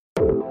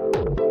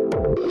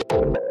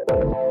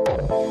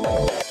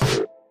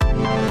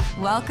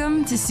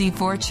Welcome to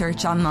C4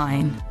 Church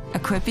Online,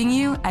 equipping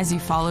you as you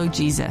follow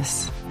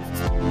Jesus.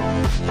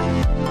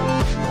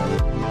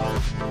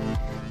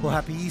 Well,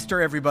 happy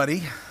Easter,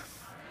 everybody.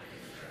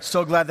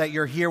 So glad that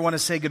you're here. Want to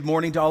say good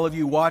morning to all of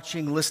you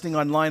watching, listening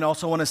online.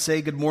 Also want to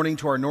say good morning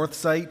to our North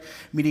Site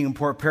meeting in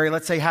Port Perry.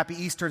 Let's say happy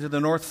Easter to the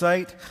North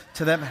Site.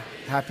 To them,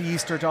 happy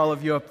Easter to all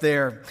of you up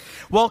there.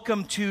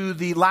 Welcome to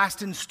the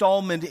last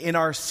installment in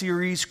our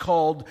series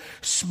called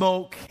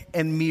Smoke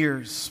and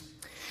Mirrors.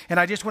 And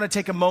I just want to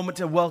take a moment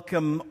to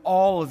welcome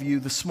all of you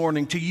this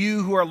morning, to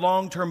you who are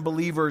long-term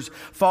believers,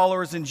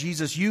 followers in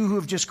Jesus, you who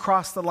have just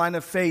crossed the line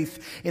of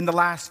faith in the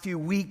last few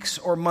weeks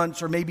or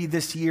months or maybe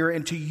this year,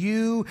 and to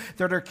you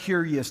that are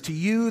curious, to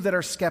you that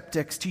are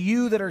skeptics, to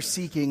you that are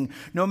seeking,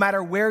 no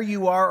matter where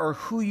you are or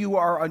who you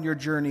are on your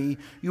journey,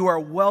 you are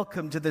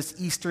welcome to this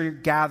Easter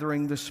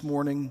gathering this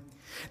morning.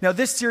 Now,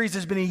 this series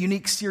has been a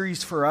unique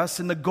series for us,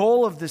 and the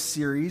goal of this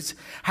series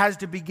has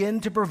to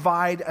begin to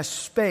provide a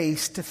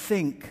space to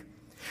think,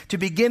 to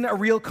begin a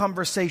real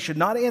conversation,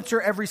 not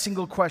answer every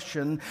single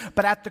question,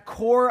 but at the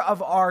core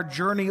of our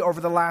journey over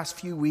the last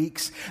few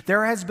weeks,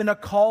 there has been a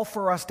call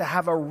for us to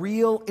have a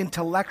real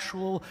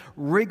intellectual,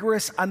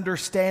 rigorous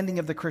understanding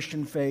of the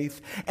Christian faith,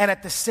 and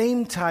at the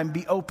same time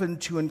be open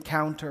to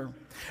encounter.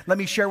 Let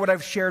me share what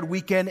I've shared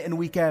week in and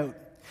week out.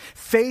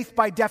 Faith,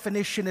 by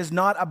definition, is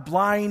not a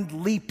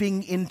blind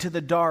leaping into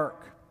the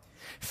dark.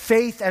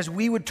 Faith, as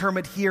we would term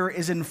it here,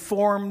 is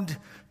informed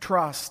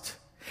trust.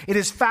 It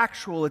is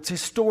factual, it's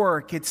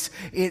historic, it's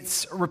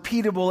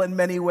repeatable in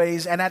many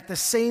ways, and at the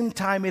same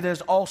time it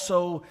is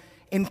also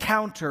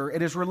encounter,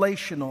 it is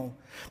relational.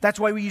 That's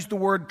why we use the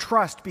word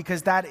trust,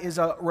 because that is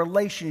a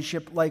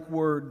relationship-like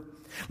word.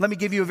 Let me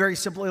give you a very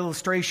simple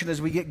illustration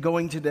as we get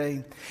going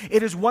today.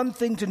 It is one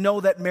thing to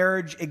know that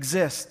marriage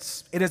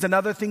exists. It is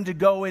another thing to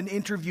go and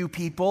interview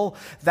people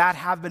that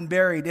have been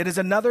married. It is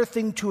another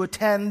thing to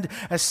attend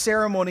a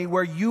ceremony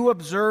where you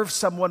observe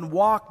someone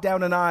walk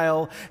down an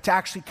aisle to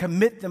actually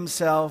commit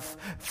themselves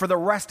for the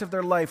rest of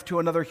their life to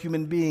another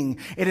human being.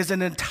 It is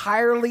an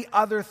entirely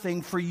other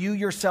thing for you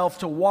yourself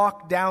to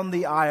walk down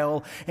the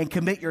aisle and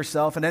commit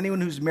yourself. And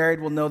anyone who's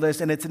married will know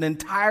this. And it's an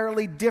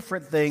entirely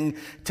different thing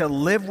to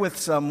live with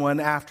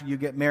someone after you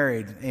get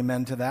married.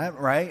 Amen to that,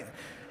 right?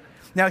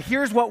 Now,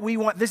 here's what we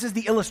want. This is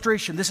the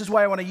illustration. This is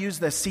why I want to use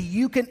this. See,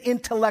 you can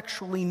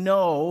intellectually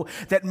know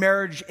that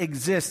marriage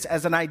exists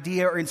as an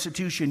idea or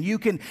institution. You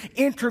can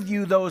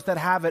interview those that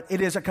have it.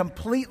 It is a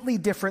completely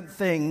different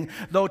thing,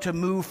 though, to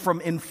move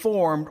from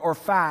informed or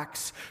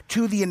facts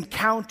to the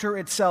encounter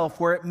itself,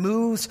 where it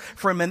moves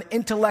from an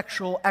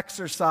intellectual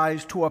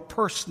exercise to a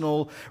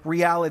personal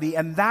reality.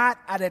 And that,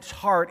 at its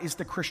heart, is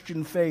the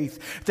Christian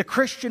faith. The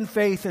Christian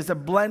faith is a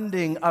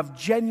blending of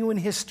genuine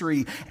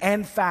history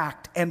and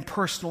fact and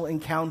personal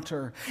encounter.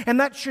 And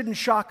that shouldn't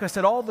shock us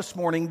at all this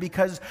morning,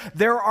 because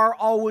there are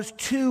always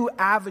two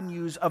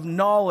avenues of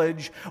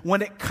knowledge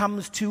when it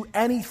comes to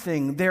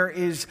anything. There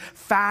is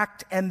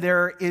fact and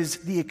there is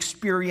the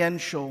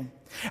experiential.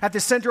 At the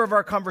center of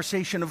our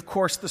conversation, of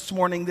course, this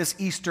morning, this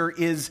Easter,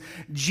 is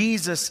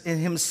Jesus in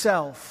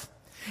himself.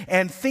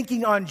 And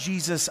thinking on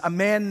Jesus, a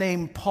man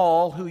named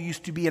Paul, who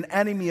used to be an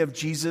enemy of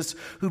Jesus,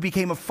 who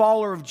became a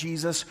follower of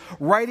Jesus,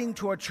 writing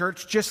to a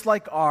church just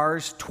like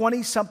ours,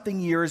 20-something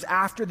years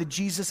after the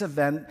Jesus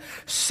event,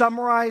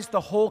 summarized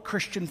the whole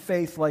Christian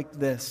faith like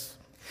this.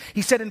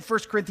 He said in 1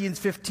 Corinthians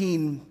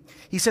 15,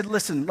 he said,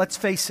 listen, let's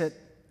face it.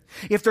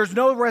 If there's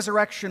no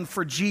resurrection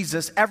for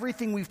Jesus,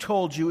 everything we've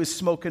told you is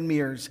smoke and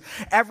mirrors.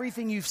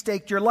 Everything you've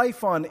staked your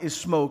life on is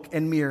smoke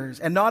and mirrors.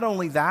 And not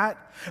only that,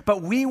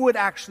 but we would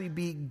actually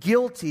be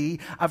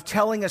guilty of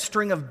telling a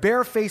string of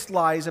barefaced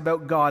lies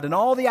about God. And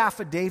all the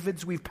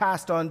affidavits we've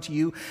passed on to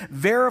you,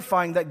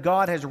 verifying that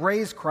God has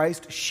raised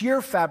Christ,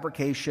 sheer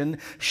fabrication,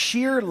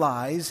 sheer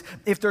lies,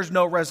 if there's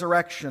no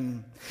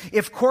resurrection.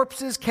 If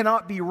corpses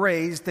cannot be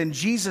raised, then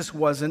Jesus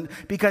wasn't,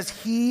 because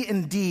he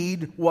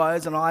indeed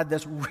was, and I'll add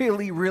this,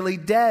 really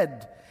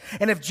dead.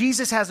 And if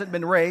Jesus hasn't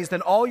been raised,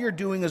 then all you're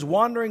doing is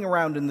wandering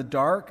around in the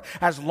dark,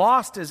 as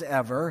lost as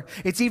ever.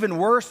 It's even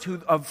worse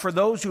for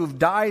those who have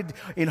died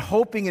in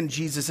hoping in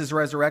Jesus'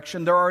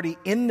 resurrection. They're already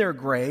in their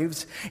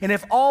graves. And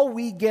if all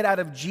we get out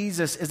of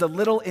Jesus is a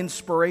little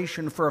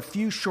inspiration for a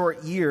few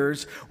short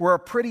years, we're a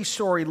pretty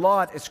sorry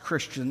lot as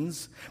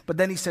Christians. But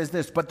then he says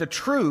this, but the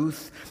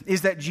truth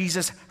is that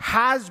Jesus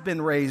has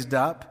been raised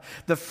up,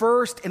 the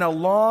first in a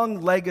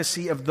long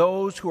legacy of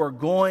those who are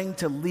going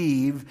to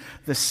leave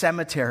the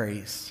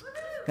cemeteries.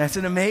 That's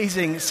an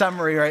amazing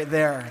summary right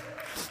there.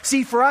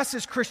 See, for us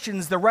as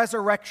Christians, the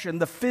resurrection,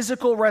 the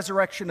physical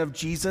resurrection of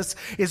Jesus,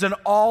 is an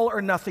all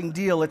or nothing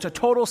deal. It's a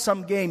total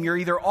sum game. You're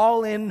either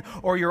all in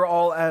or you're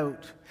all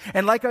out.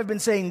 And like I've been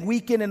saying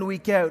week in and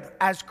week out,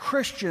 as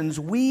Christians,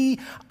 we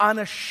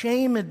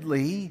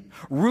unashamedly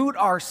root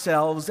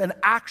ourselves in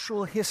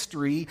actual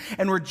history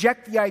and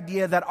reject the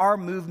idea that our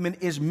movement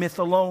is myth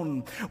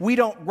alone. We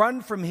don't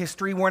run from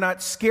history. We're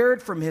not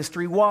scared from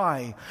history.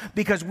 Why?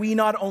 Because we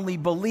not only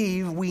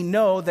believe, we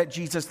know that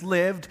Jesus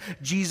lived,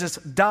 Jesus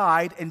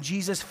died, and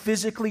Jesus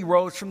physically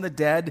rose from the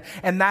dead,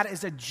 and that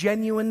is a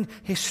genuine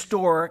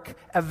historic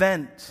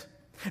event.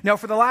 Now,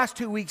 for the last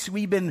 2 weeks,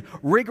 we've been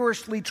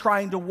rigorously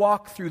trying to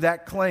walk through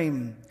that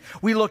claim.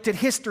 We looked at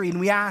history and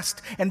we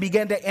asked and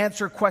began to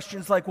answer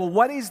questions like, well,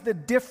 what is the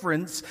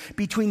difference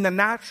between the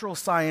natural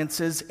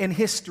sciences and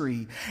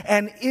history?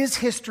 And is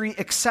history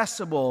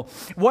accessible?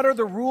 What are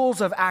the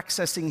rules of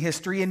accessing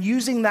history? And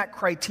using that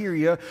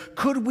criteria,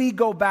 could we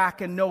go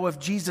back and know if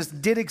Jesus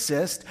did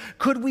exist?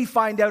 Could we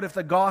find out if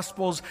the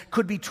Gospels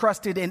could be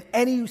trusted in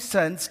any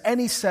sense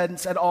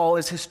at all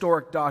as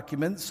historic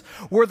documents?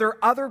 Were there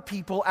other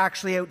people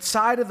actually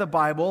outside of the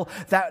Bible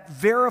that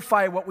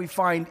verify what we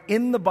find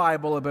in the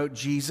Bible about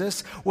Jesus?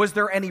 Was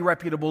there any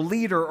reputable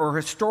leader or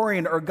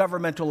historian or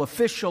governmental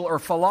official or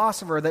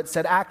philosopher that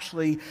said,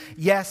 actually,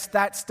 yes,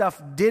 that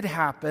stuff did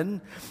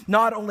happen?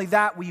 Not only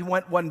that, we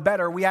went one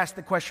better. We asked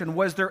the question,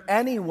 was there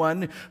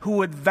anyone who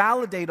would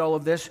validate all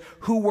of this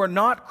who were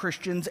not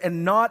Christians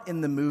and not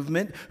in the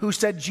movement, who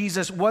said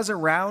Jesus was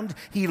around,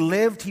 he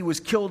lived, he was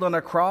killed on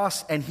a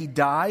cross, and he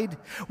died?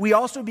 We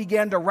also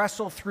began to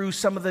wrestle through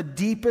some of the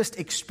deepest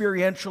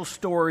experiential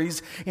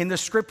stories in the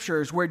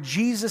scriptures where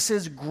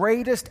Jesus'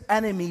 greatest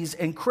enemies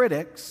and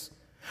critics,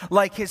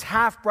 like his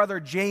half-brother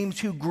James,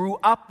 who grew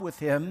up with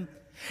him,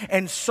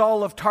 and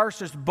Saul of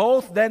Tarsus,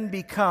 both then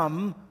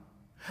become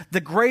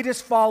the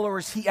greatest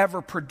followers he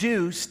ever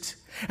produced.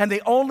 And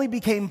they only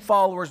became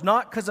followers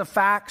not because of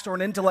facts or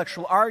an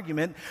intellectual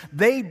argument.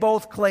 They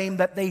both claimed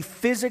that they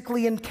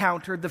physically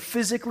encountered the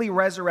physically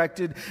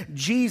resurrected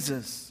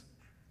Jesus.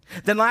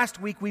 Then last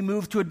week, we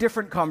moved to a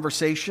different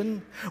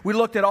conversation. We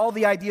looked at all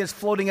the ideas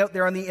floating out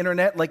there on the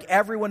internet, like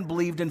everyone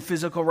believed in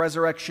physical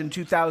resurrection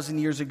 2,000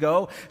 years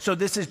ago, so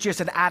this is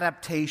just an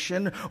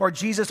adaptation, or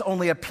Jesus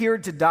only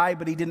appeared to die,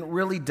 but he didn't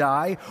really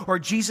die, or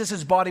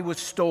Jesus' body was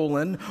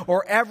stolen,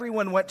 or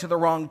everyone went to the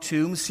wrong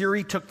tomb,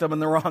 Siri took them in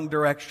the wrong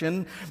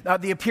direction.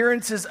 The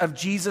appearances of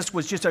Jesus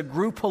was just a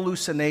group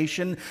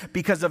hallucination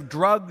because of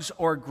drugs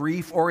or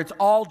grief, or it's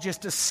all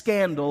just a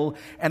scandal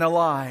and a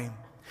lie.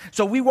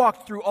 So we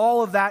walked through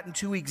all of that in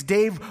 2 weeks.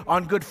 Dave,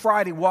 on Good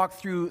Friday, walked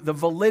through the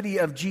validity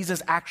of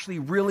Jesus actually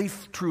really,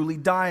 truly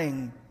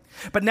dying.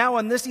 But now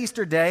on this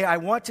Easter day, I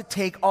want to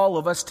take all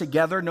of us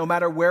together, no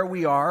matter where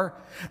we are,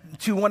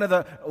 to one of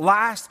the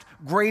last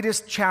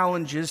greatest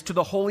challenges to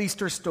the whole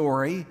Easter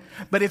story.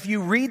 But if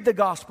you read the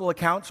gospel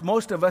accounts,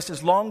 most of us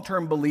as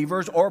long-term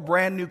believers or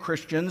brand new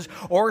Christians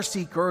or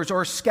seekers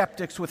or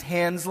skeptics with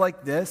hands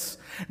like this,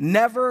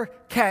 never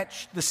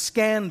catch the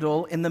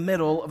scandal in the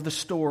middle of the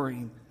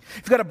story. If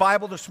you've got a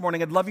Bible this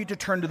morning, I'd love you to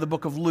turn to the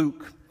book of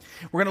Luke.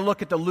 We're going to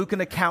look at the Lucan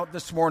account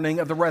this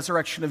morning of the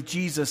resurrection of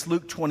Jesus,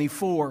 Luke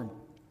 24.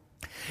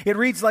 It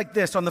reads like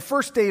this: on the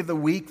first day of the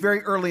week,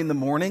 very early in the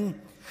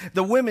morning,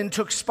 the women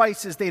took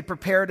spices they had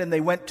prepared and they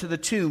went to the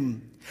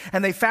tomb.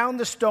 And they found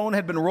the stone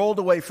had been rolled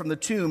away from the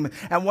tomb.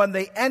 And when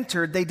they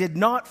entered, they did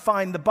not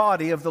find the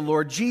body of the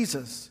Lord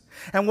Jesus.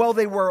 And while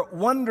they were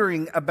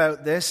wondering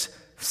about this,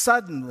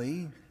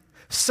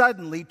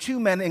 Suddenly, 2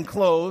 men in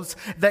clothes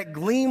that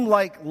gleamed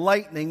like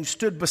lightning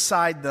stood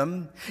beside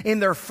them. In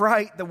their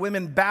fright, the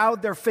women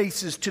bowed their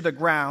faces to the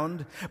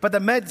ground. But the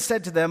men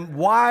said to them,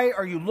 "Why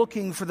are you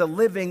looking for the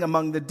living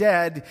among the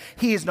dead?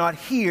 He is not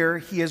here,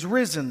 he is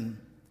risen."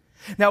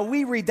 Now,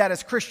 we read that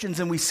as Christians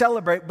and we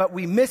celebrate, but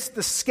we miss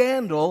the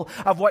scandal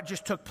of what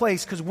just took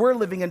place because we're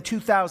living in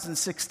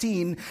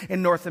 2016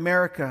 in North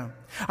America.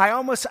 I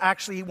almost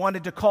actually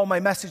wanted to call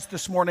my message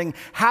this morning,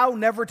 "How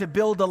Never to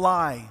Build a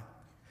Lie."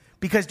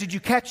 Because did you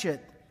catch it?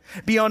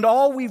 Beyond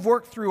all we've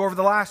worked through over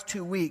the last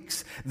 2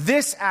 weeks,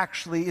 this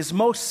actually is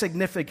most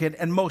significant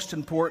and most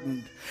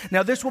important.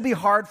 Now, this will be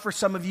hard for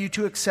some of you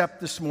to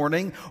accept this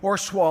morning or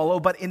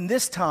swallow, but in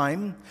this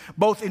time,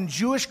 both in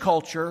Jewish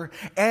culture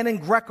and in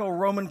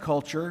Greco-Roman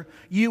culture,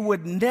 you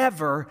would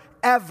never,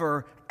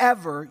 ever,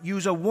 ever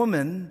use a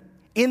woman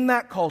in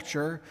that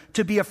culture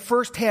to be a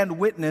first-hand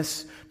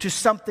witness to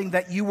something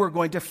that you were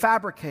going to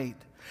fabricate.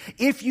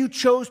 If you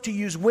chose to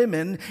use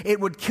women, it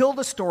would kill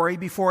the story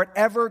before it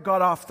ever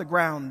got off the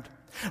ground.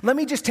 Let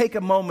me just take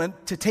a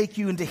moment to take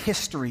you into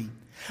history.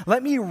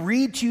 Let me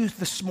read to you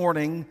this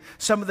morning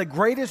some of the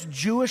greatest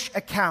Jewish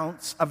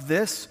accounts of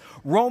this,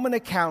 Roman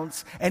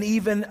accounts, and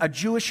even a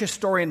Jewish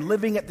historian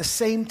living at the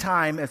same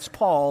time as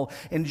Paul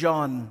and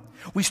John.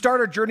 We start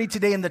our journey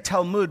today in the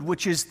Talmud,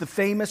 which is the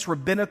famous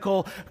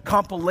rabbinical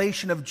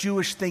compilation of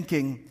Jewish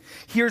thinking.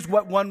 Here's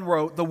what one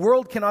wrote: "The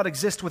world cannot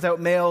exist without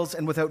males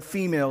and without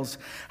females.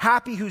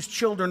 Happy whose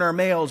children are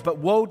males, but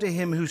woe to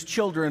him whose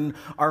children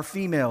are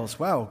females."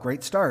 Wow,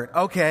 great start.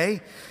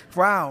 Okay,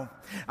 wow.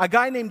 A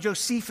guy named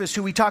Josephus,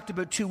 who we talked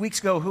about 2 weeks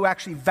ago, who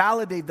actually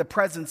validated the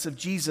presence of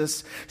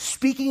Jesus,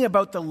 speaking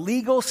about the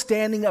legal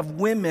standing of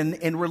women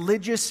in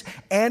religious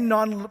and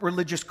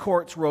non-religious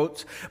courts,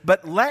 wrote,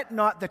 "But let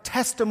not the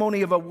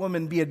testimony of a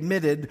woman be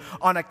admitted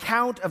on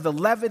account of the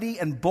levity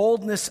and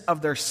boldness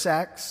of their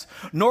sex,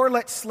 nor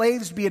let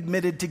slaves be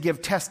admitted to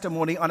give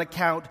testimony on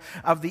account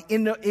of the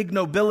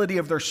ignobility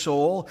of their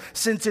soul,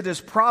 since it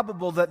is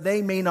probable that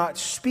they may not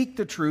speak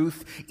the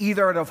truth,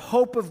 either out of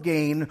hope of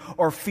gain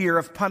or fear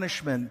of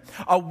punishment.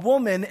 A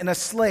woman and a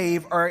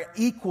slave are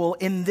equal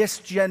in this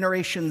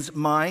generation's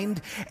mind,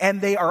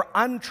 and they are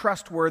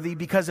untrustworthy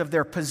because of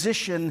their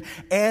position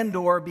and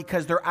or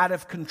because they're out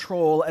of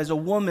control as a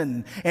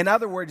woman. In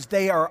other words,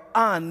 they are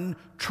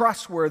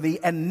untrustworthy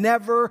and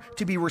never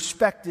to be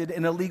respected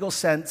in a legal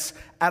sense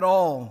at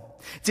all."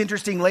 It's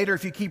interesting, later,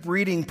 if you keep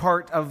reading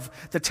part of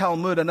the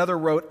Talmud, another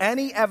wrote,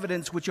 "Any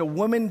evidence which a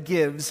woman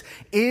gives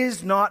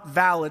is not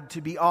valid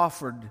to be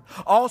offered.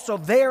 Also,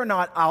 they are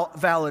not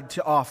valid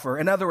to offer."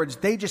 In other words,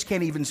 they just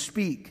can't even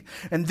speak.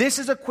 And this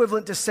is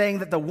equivalent to saying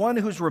that the one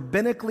who's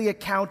rabbinically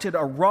accounted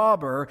a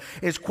robber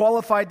is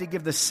qualified to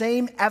give the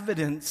same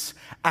evidence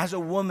as a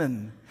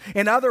woman.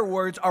 In other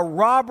words, a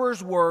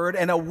robber's word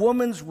and a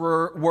woman's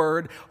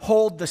word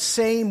hold the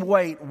same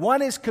weight. One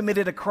has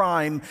committed a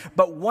crime,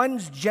 but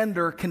one's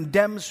gender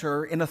condemns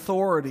her in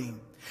authority.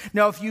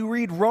 Now, if you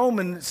read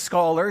Roman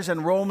scholars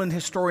and Roman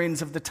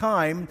historians of the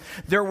time,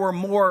 there were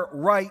more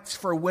rights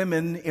for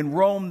women in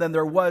Rome than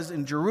there was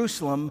in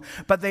Jerusalem,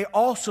 but they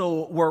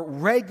also were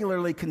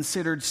regularly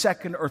considered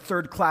second or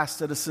third class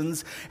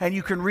citizens. And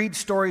you can read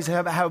stories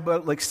how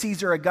about like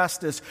Caesar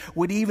Augustus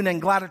would even in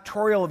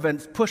gladiatorial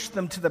events push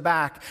them to the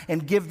back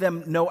and give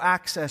them no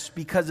access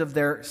because of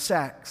their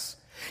sex.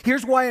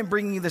 Here's why I'm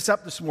bringing this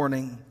up this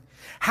morning.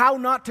 How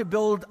not to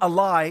build a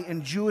lie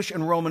in Jewish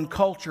and Roman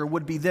culture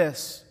would be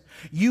this: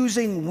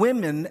 using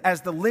women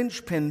as the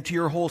linchpin to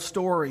your whole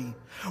story.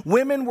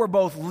 Women were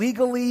both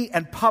legally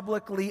and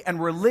publicly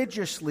and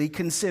religiously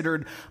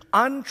considered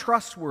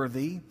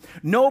untrustworthy,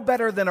 no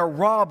better than a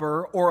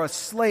robber or a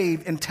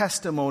slave in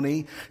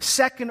testimony,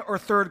 second or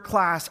third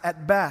class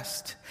at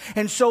best.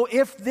 And so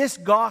if this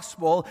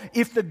gospel,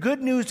 if the good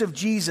news of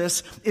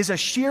Jesus is a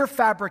sheer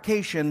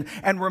fabrication,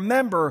 and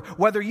remember,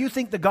 whether you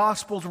think the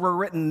gospels were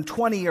written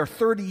 20 or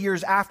 30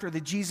 years after the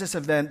Jesus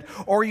event,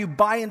 or you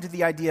buy into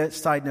the idea,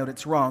 side note,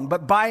 it's wrong,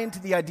 but buy into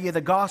the idea the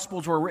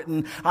gospels were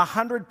written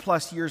 100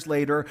 plus years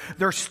later,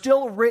 they're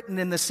still written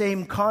in the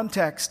same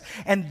context.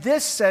 And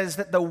this says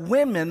that the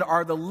women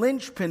are the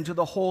linchpin to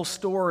the whole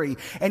story.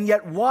 And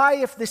yet, why,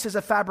 if this is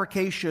a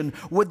fabrication,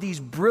 would these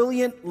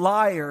brilliant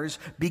liars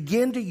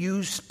begin to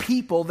use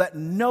people that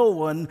no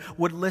one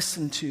would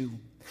listen to?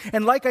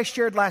 And like I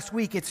shared last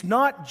week, it's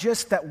not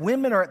just that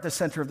women are at the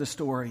center of the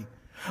story.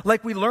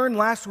 Like we learned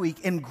last week,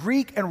 in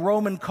Greek and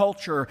Roman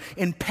culture,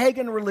 in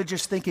pagan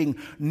religious thinking,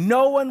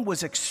 no one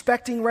was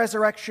expecting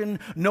resurrection.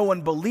 No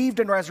one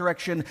believed in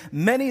resurrection.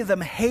 Many of them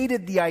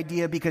hated the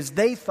idea because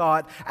they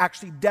thought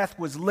actually death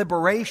was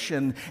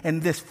liberation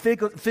and this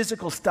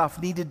physical stuff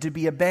needed to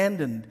be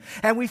abandoned.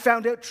 And we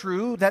found out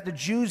true that the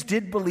Jews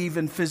did believe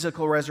in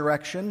physical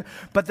resurrection,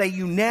 but they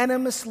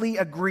unanimously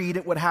agreed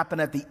it would happen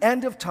at the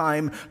end of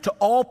time to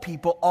all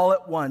people all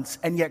at once.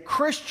 And yet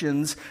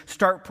Christians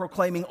start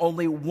proclaiming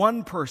only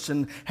one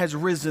person has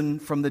risen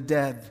from the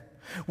dead.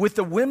 With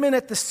the women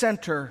at the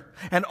center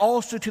and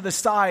also to the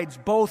sides,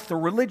 both the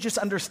religious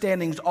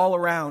understandings all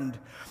around.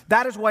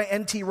 That is why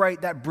N.T.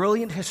 Wright, that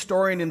brilliant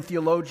historian and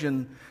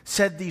theologian,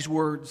 said these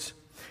words: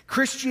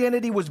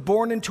 "Christianity was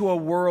born into a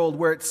world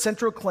where its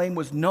central claim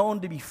was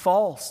known to be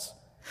false.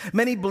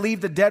 Many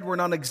believed the dead were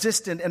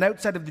non-existent, and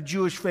outside of the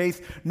Jewish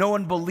faith, no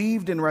one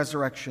believed in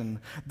resurrection.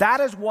 That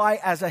is why,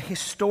 as a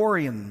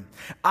historian,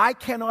 I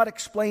cannot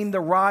explain the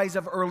rise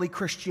of early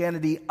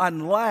Christianity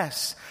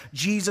unless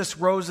Jesus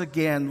rose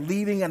again,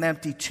 leaving an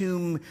empty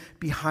tomb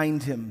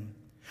behind him."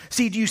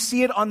 See, do you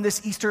see it on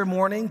this Easter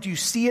morning? Do you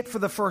see it for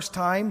the first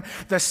time?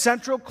 The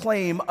central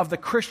claim of the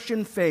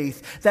Christian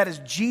faith, that is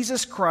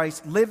Jesus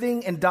Christ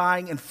living and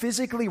dying and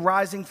physically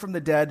rising from the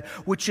dead,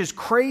 which is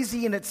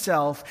crazy in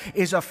itself,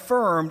 is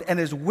affirmed and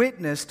is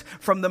witnessed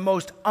from the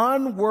most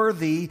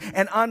unworthy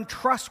and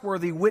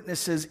untrustworthy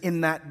witnesses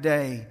in that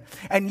day.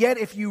 And yet,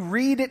 if you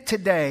read it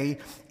today,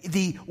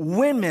 the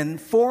women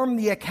form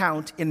the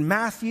account in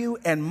Matthew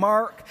and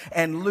Mark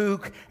and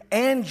Luke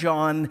and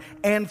John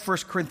and 1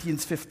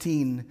 Corinthians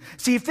 15.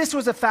 See, if this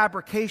was a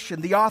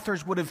fabrication, the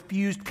authors would have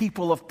used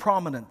people of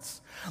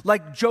prominence,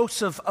 like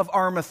Joseph of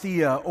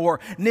Arimathea or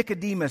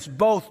Nicodemus,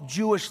 both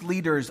Jewish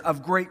leaders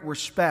of great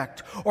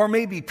respect, or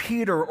maybe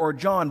Peter or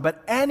John,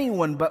 but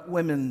anyone but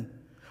women.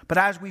 But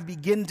as we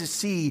begin to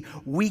see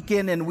week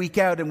in and week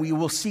out, and we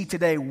will see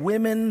today,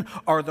 women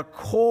are the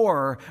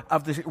core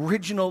of the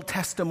original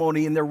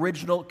testimony in the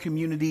original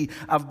community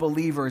of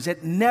believers.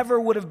 It never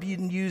would have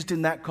been used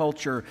in that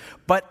culture,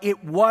 but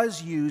it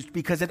was used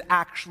because it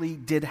actually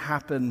did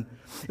happen.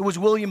 It was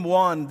William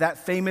Wand,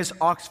 that famous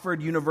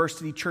Oxford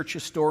University church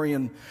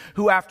historian,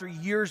 who after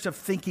years of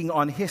thinking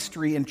on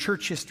history and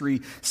church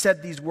history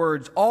said these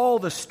words: "All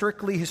the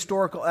strictly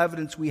historical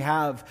evidence we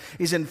have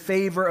is in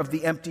favor of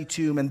the empty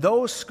tomb, and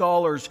those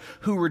scholars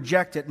who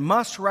reject it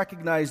must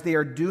recognize they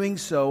are doing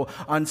so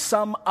on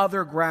some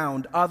other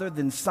ground other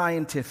than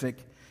scientific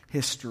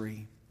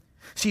history."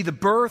 See, the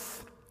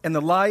birth and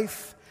the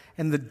life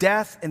and the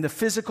death and the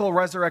physical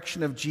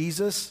resurrection of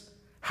Jesus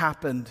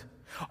happened.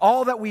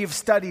 All that we have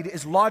studied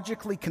is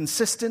logically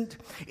consistent,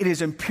 it is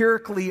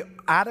empirically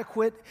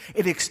adequate,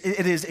 it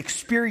is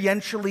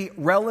experientially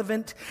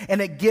relevant,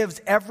 and it gives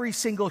every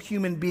single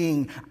human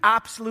being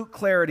absolute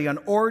clarity on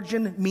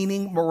origin,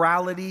 meaning,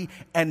 morality,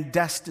 and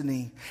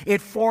destiny. It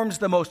forms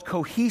the most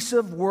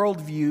cohesive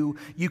worldview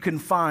you can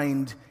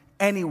find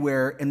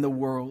anywhere in the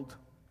world.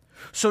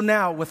 So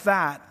now, with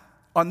that,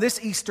 on this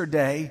Easter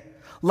day,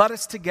 let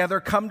us together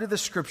come to the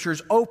Scriptures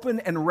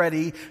open and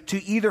ready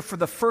to either for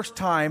the first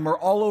time or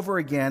all over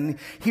again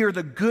hear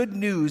the good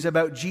news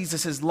about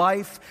Jesus'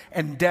 life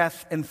and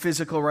death and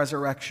physical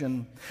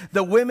resurrection.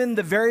 The women,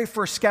 the very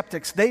first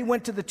skeptics, they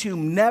went to the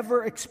tomb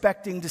never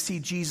expecting to see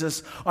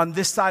Jesus on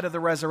this side of the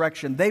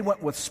resurrection. They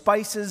went with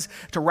spices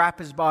to wrap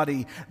his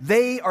body.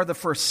 They are the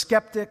first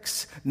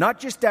skeptics, not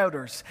just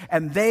doubters,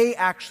 and they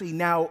actually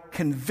now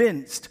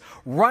convinced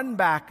run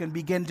back and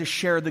begin to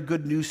share the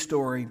good news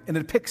story. And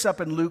it picks up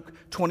in Luke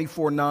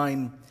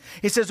 24:9.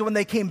 It says, "When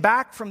they came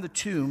back from the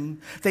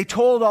tomb, they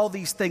told all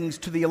these things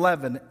to the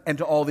 11 and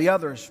to all the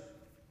others.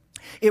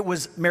 It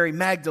was Mary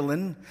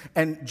Magdalene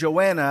and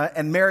Joanna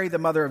and Mary the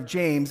mother of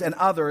James and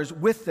others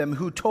with them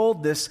who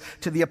told this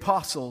to the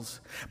apostles.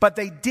 But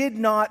they did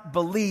not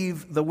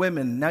believe the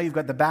women." Now you've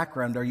got the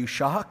background. Are you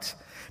shocked?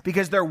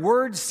 Because their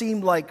words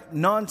seemed like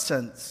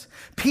nonsense.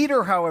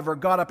 Peter, however,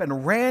 got up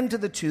and ran to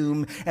the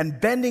tomb, and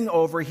bending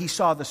over, he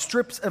saw the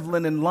strips of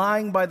linen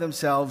lying by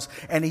themselves,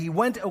 and he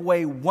went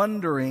away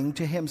wondering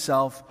to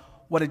himself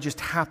what had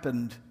just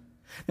happened.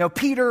 Now,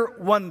 Peter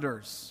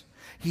wonders.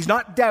 He's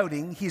not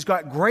doubting, he's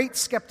got great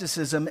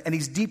skepticism, and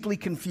he's deeply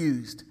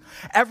confused.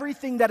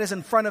 Everything that is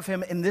in front of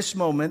him in this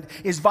moment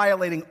is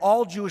violating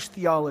all Jewish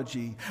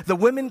theology. The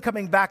women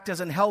coming back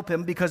doesn't help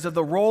him because of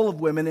the role of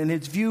women and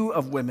his view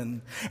of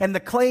women. And the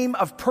claim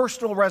of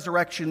personal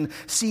resurrection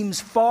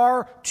seems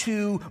far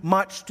too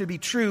much to be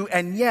true,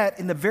 and yet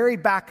in the very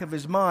back of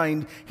his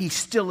mind, he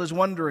still is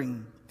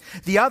wondering.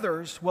 The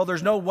others, well,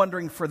 there's no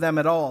wondering for them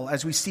at all,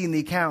 as we see in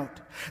the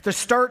account. The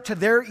start to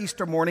their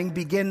Easter morning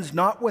begins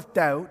not with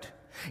doubt.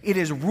 It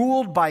is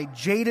ruled by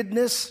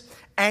jadedness,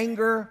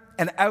 anger,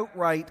 and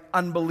outright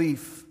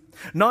unbelief.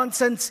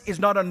 Nonsense is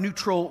not a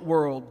neutral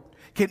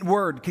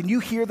word. Can you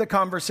hear the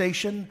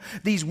conversation?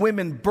 These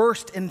women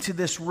burst into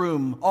this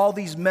room, all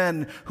these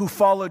men who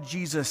followed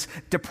Jesus,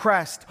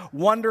 depressed,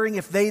 wondering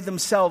if they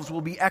themselves will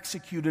be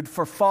executed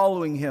for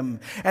following him.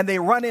 And they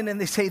run in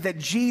and they say that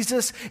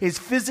Jesus is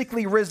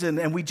physically risen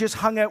and we just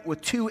hung out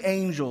with two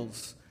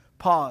angels.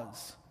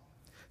 Pause.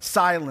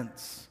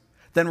 Silence.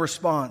 Then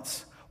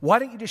response. Why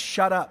don't you just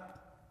shut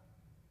up?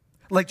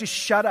 Just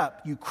shut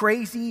up, you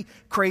crazy,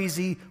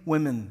 crazy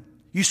women.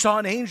 You saw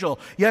an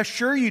angel. Yeah,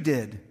 sure you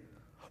did.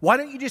 Why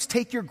don't you just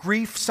take your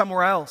grief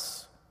somewhere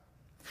else?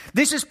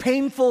 This is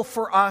painful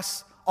for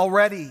us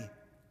already.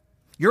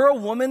 You're a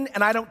woman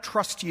and I don't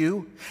trust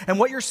you. And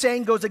what you're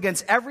saying goes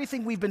against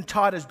everything we've been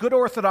taught as good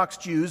Orthodox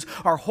Jews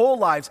our whole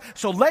lives.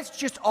 So let's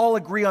just all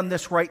agree on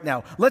this right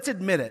now. Let's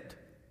admit it.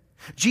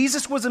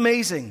 Jesus was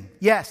amazing,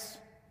 yes,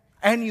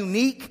 and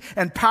unique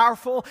and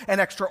powerful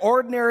and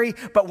extraordinary,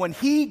 but when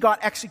he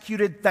got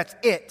executed, that's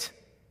it.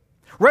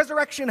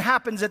 Resurrection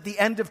happens at the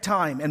end of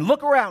time. And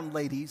look around,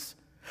 ladies.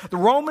 The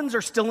Romans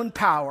are still in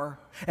power,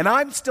 and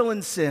I'm still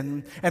in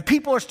sin, and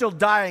people are still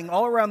dying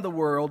all around the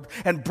world,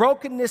 and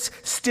brokenness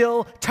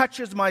still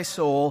touches my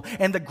soul,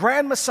 and the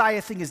grand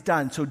Messiah thing is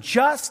done. So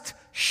just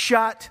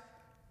shut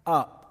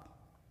up.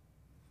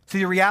 See,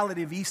 the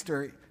reality of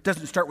Easter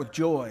doesn't start with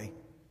joy.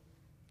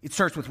 It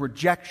starts with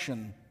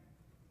rejection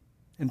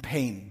and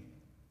pain.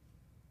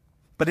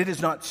 But it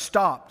is not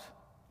stopped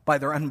by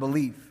their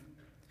unbelief.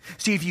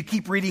 See, if you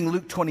keep reading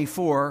Luke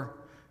 24,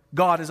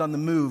 God is on the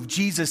move.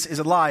 Jesus is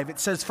alive. It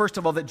says, first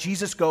of all, that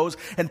Jesus goes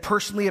and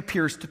personally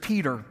appears to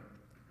Peter.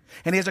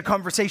 And he has a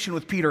conversation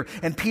with Peter.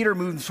 And Peter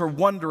moves from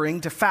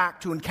wondering to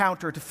fact, to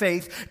encounter, to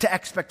faith, to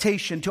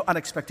expectation, to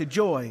unexpected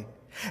joy.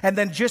 And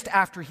then just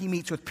after he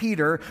meets with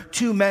Peter,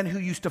 two men who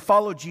used to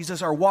follow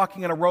Jesus are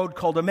walking on a road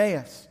called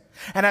Emmaus.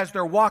 And as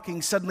they're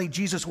walking, suddenly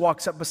Jesus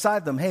walks up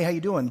beside them. Hey, how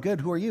you doing?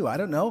 Good. Who are you? I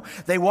don't know.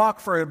 They walk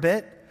for a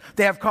bit.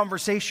 They have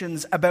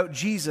conversations about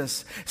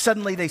Jesus.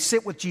 Suddenly they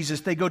sit with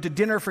Jesus. They go to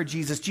dinner for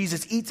Jesus.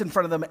 Jesus eats in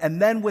front of them.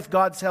 And then with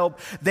God's help,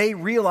 they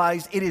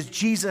realize it is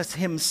Jesus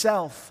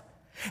himself.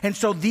 And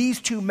so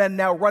these two men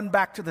now run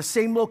back to the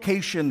same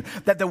location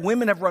that the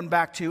women have run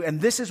back to,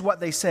 and this is what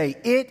they say: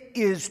 "It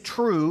is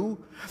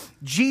true,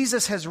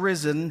 Jesus has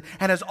risen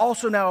and has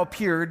also now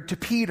appeared to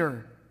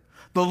Peter.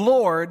 The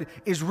Lord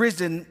is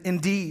risen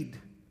indeed."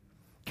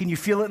 Can you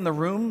feel it in the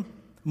room?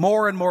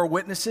 More and more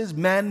witnesses,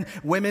 men,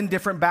 women,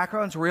 different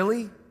backgrounds.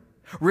 Really?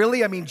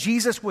 Really? I mean,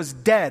 Jesus was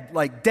dead,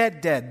 like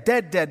dead,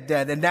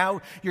 and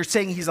now you're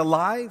saying he's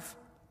alive?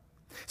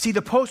 See,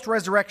 the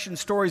post-resurrection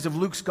stories of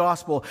Luke's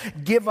gospel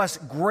give us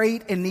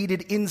great and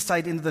needed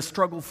insight into the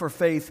struggle for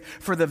faith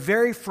for the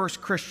very first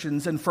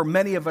Christians and for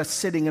many of us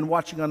sitting and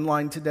watching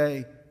online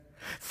today.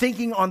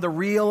 Thinking on the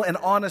real and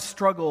honest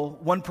struggle,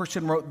 one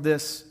person wrote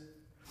this: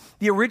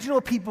 "The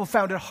original people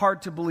found it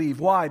hard to believe."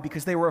 Why?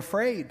 Because they were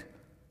afraid.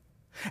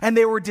 And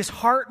they were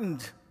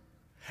disheartened.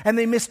 And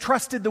they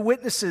mistrusted the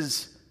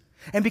witnesses.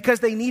 And because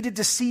they needed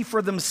to see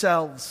for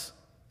themselves.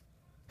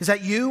 Is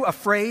that you?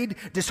 Afraid,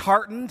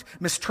 disheartened,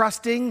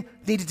 mistrusting,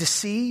 needed to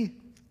see?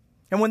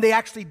 And when they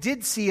actually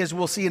did see, as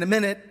we'll see in a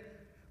minute,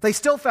 they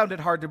still found it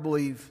hard to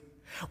believe.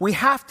 We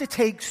have to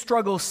take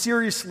struggle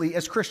seriously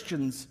as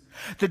Christians.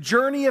 The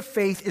journey of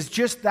faith is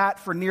just that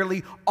for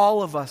nearly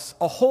all of us.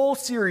 A whole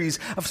series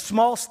of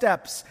small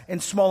steps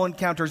and small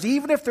encounters.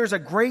 Even if there's a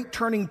great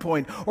turning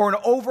point or an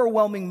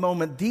overwhelming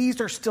moment,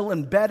 these are still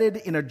embedded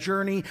in a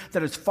journey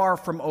that is far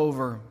from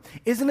over.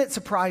 Isn't it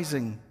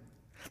surprising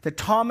that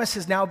Thomas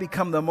has now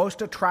become the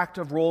most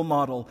attractive role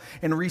model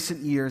in recent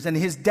years, and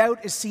his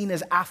doubt is seen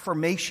as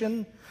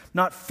affirmation,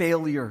 not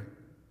failure?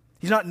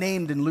 He's not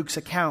named in Luke's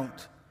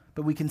account,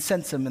 but we can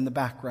sense him in the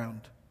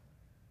background.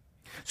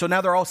 So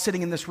now they're all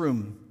sitting in this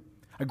room.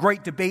 A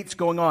great debate's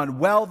going on.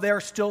 Well,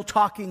 they're still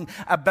talking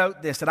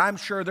about this, and I'm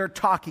sure they're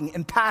talking,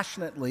 and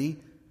passionately,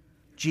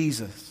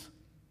 Jesus.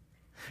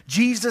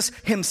 Jesus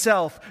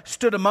himself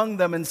stood among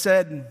them and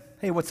said,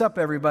 "Hey, what's up,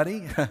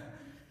 everybody?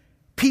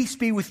 Peace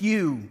be with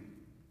you."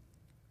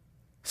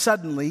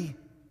 Suddenly,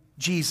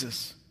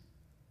 Jesus.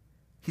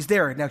 He's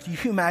there. Now, can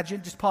you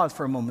imagine? Just pause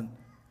for a moment.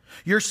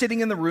 You're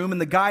sitting in the room,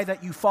 and the guy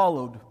that you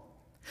followed,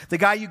 the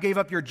guy you gave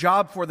up your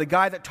job for, the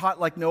guy that taught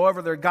like no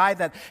other, the guy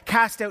that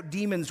cast out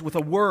demons with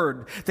a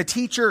word, the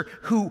teacher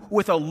who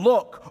with a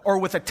look or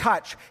with a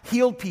touch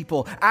healed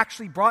people,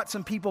 actually brought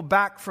some people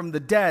back from the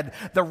dead,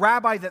 the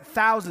rabbi that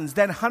thousands,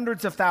 then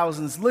hundreds of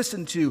thousands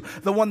listened to,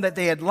 the one that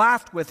they had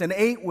laughed with and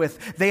ate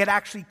with, they had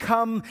actually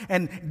come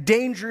and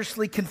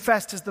dangerously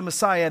confessed as the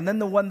Messiah, and then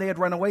the one they had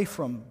run away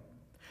from.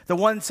 The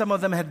one some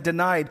of them had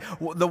denied,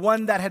 the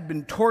one that had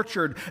been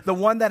tortured, the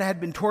one that had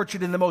been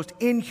tortured in the most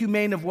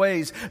inhumane of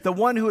ways, the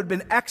one who had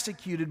been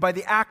executed by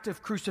the act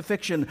of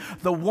crucifixion,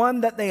 the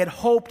one that they had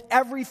hoped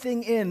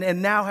everything in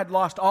and now had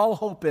lost all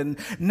hope in,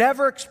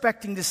 never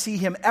expecting to see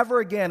him ever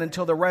again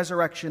until the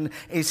resurrection,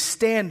 is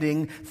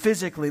standing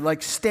physically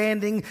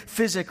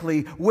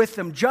with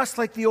them, just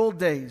like the old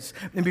days.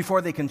 And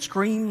before they can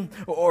scream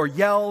or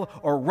yell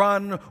or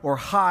run or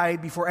hide,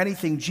 before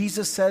anything,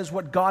 Jesus says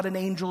what God and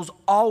angels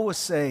always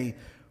say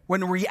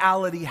when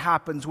reality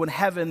happens, when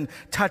heaven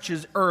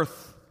touches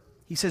earth.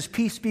 He says,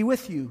 "Peace be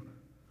with you."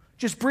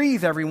 Just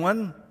breathe,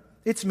 everyone.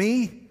 It's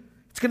me.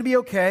 It's going to be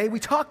okay. We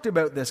talked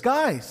about this.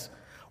 Guys,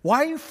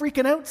 why are you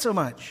freaking out so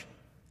much?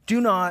 Do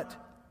not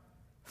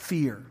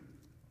fear.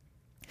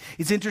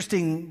 It's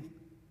interesting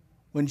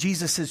when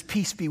Jesus says,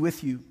 "Peace be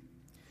with you."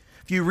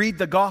 If you read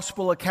the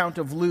gospel account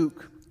of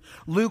Luke,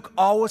 Luke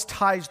always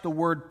ties the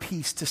word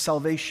peace to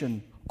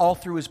salvation all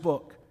through his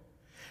book.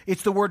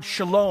 It's the word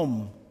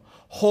shalom,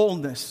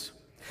 wholeness.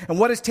 And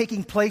what is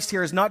taking place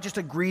here is not just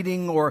a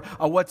greeting or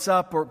a what's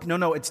up, or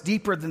no, it's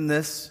deeper than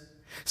this.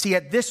 See,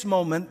 at this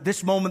moment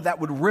that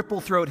would ripple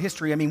throughout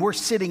history, I mean, we're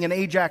sitting in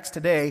Ajax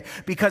today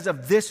because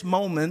of this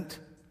moment.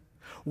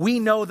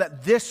 We know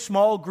that this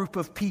small group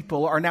of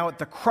people are now at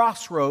the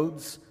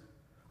crossroads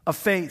of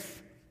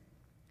faith.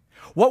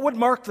 What would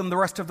mark them the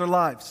rest of their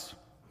lives?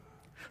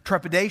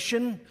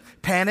 Trepidation,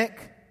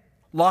 panic,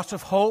 loss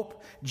of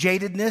hope,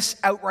 jadedness,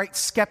 outright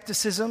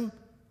skepticism,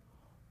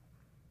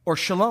 or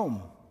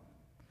shalom,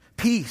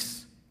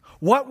 peace?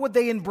 What would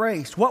they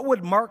embrace? What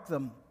would mark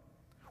them?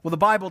 Well, the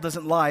Bible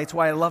doesn't lie. It's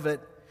why I love it.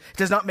 It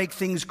does not make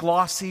things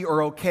glossy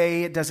or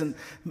okay. It doesn't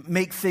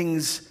make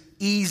things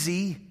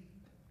easy.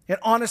 It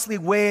honestly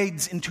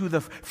wades into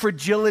the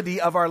fragility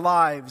of our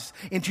lives,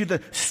 into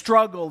the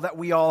struggle that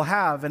we all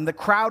have. And the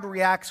crowd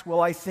reacts,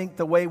 well, I think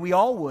the way we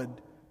all would.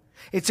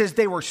 It says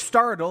they were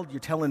startled. You're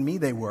telling me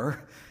they were.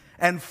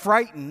 And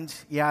frightened.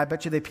 Yeah, I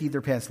bet you they peed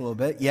their pants a little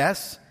bit.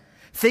 Yes.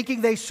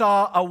 Thinking they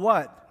saw a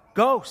what?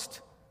 Ghost.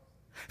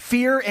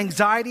 Fear,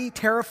 anxiety,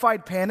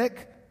 terrified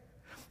panic.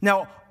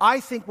 Now, I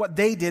think what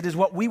they did is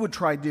what we would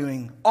try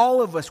doing.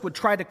 All of us would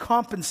try to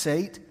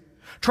compensate,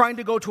 trying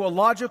to go to a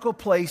logical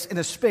place in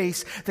a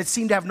space that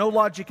seemed to have no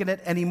logic in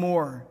it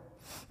anymore.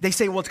 They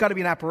say, well, it's got to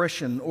be an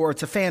apparition, or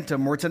it's a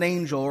phantom, or it's an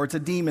angel, or it's a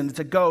demon, it's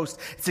a ghost,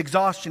 it's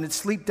exhaustion, it's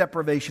sleep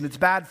deprivation, it's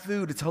bad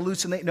food, it's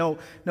hallucination. No,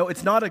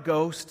 it's not a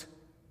ghost.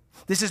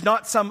 This is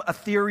not some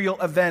ethereal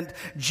event.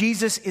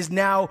 Jesus is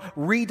now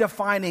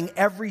redefining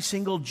every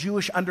single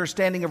Jewish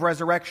understanding of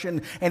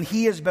resurrection, and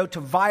he is about to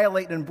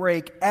violate and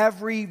break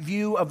every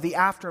view of the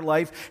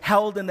afterlife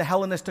held in the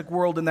Hellenistic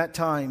world in that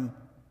time.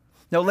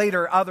 Now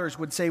later, others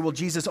would say, well,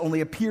 Jesus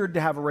only appeared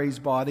to have a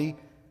raised body,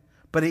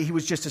 but he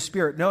was just a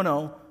spirit.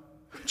 No.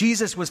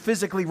 Jesus was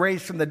physically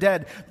raised from the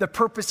dead. The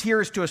purpose here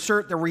is to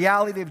assert the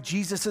reality of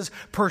Jesus'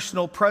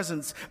 personal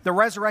presence. The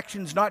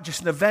resurrection is not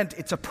just an event,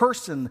 it's a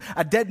person,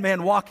 a dead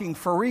man walking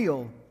for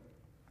real.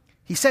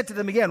 He said to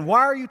them again, why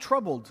are you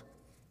troubled?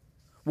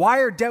 Why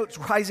are doubts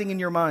rising in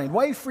your mind?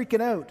 Why are you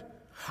freaking out?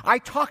 I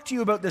talked to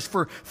you about this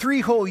for 3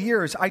 whole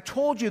years. I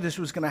told you this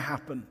was going to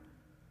happen.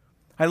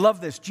 I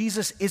love this.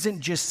 Jesus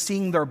isn't just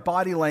seeing their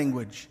body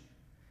language.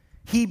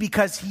 He,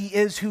 because he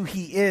is who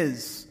he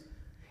is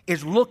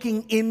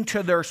looking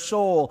into their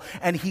soul,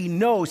 and he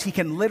knows he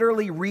can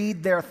literally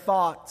read their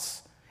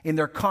thoughts in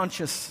their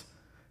conscious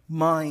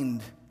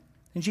mind.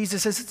 And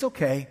Jesus says, it's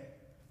okay.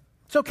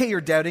 It's okay you're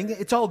doubting.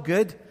 It's all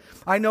good.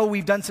 I know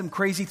we've done some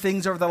crazy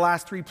things over the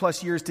last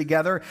 3+ years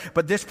together,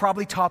 but this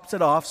probably tops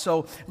it off,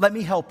 so let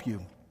me help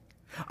you.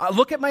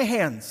 Look at my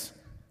hands.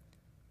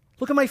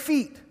 Look at my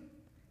feet.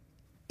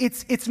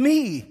 It's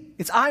me.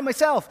 It's I,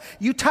 myself.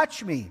 You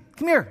touch me.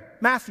 Come here,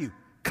 Matthew.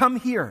 Come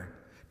here.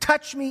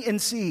 Touch me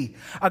and see.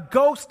 A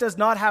ghost does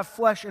not have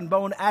flesh and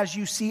bone, as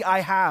you see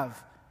I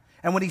have.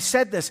 And when he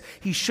said this,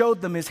 he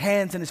showed them his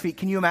hands and his feet.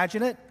 Can you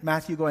imagine it?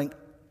 Matthew going,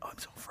 oh, I'm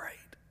so afraid.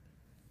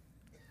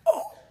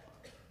 Oh.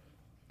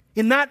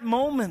 In that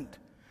moment,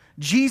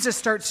 Jesus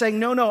starts saying,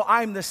 no,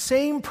 I'm the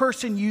same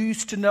person you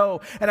used to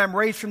know, and I'm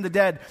raised from the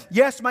dead.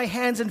 Yes, my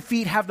hands and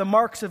feet have the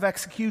marks of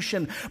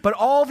execution, but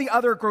all the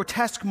other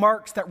grotesque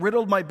marks that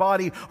riddled my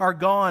body are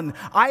gone.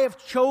 I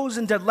have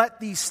chosen to let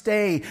these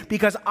stay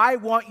because I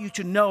want you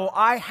to know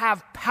I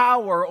have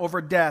power over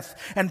death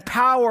and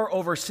power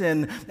over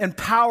sin and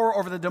power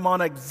over the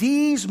demonic.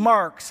 These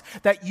marks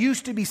that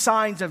used to be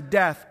signs of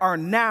death are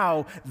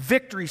now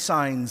victory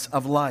signs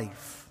of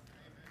life.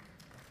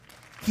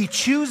 He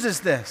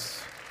chooses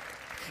this.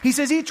 He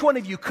says, each one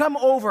of you, come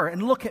over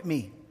and look at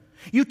me.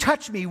 You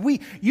touch me.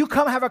 You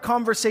come have a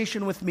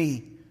conversation with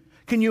me.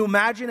 Can you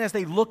imagine as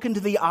they look into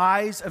the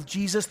eyes of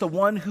Jesus, the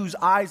one whose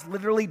eyes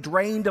literally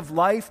drained of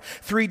life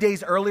 3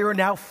 days earlier,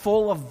 now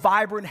full of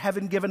vibrant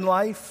heaven-given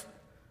life?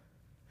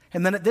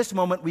 And then at this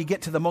moment, we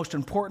get to the most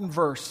important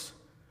verse,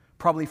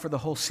 probably for the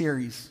whole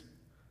series.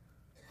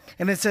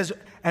 And it says,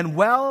 and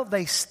while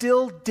they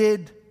still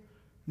did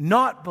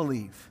not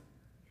believe,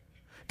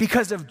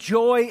 because of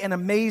joy and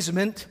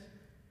amazement,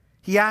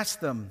 he asked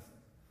them,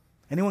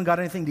 anyone got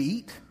anything to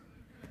eat?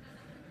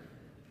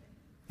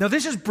 Now,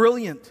 this is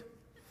brilliant.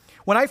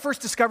 When I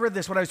first discovered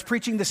this, when I was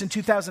preaching this in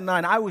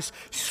 2009, I was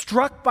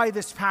struck by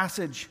this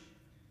passage.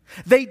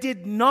 They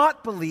did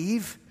not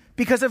believe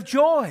because of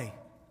joy.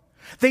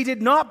 They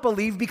did not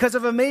believe because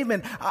of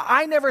amazement.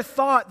 I never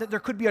thought that there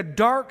could be a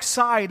dark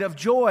side of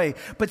joy.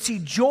 But see,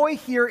 joy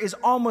here is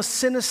almost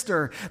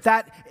sinister.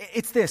 That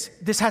it's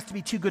this has to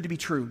be too good to be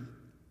true.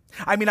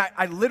 I mean,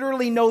 I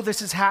literally know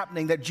this is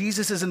happening, that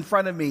Jesus is in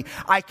front of me.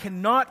 I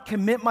cannot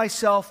commit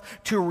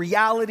myself to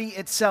reality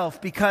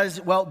itself because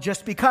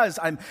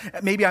I'm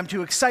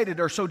too excited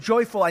or so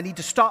joyful. I need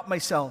to stop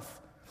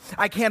myself.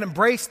 I can't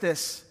embrace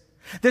this.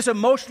 This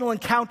emotional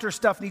encounter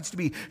stuff needs to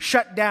be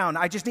shut down.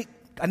 I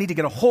need to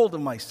get a hold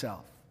of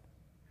myself.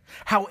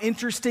 How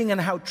interesting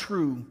and how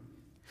true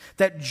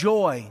that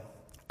joy,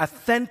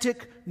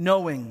 authentic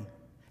knowing,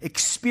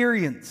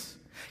 experience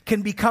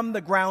can become the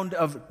ground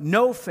of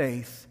no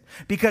faith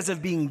because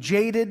of being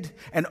jaded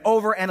and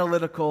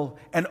over-analytical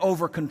and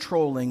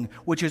over-controlling,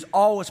 which is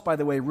always, by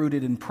the way,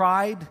 rooted in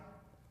pride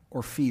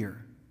or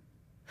fear.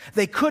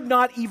 They could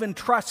not even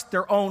trust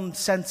their own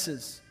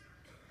senses.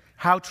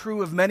 How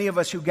true of many of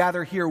us who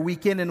gather here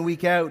week in and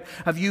week out,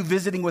 of you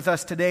visiting with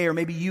us today or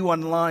maybe you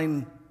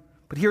online.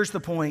 But here's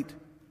the point.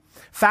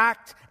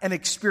 Fact and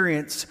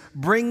experience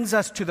brings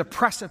us to the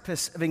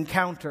precipice of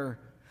encounter,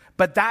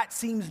 but that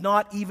seems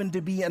not even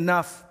to be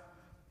enough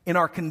in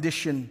our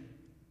condition.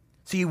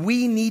 See,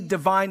 we need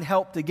divine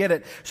help to get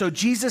it. So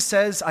Jesus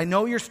says, I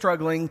know you're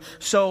struggling,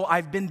 so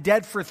I've been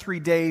dead for 3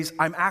 days.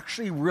 I'm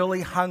actually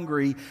really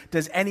hungry.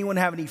 Does anyone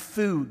have any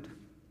food?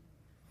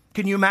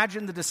 Can you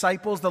imagine the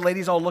disciples, the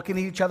ladies all looking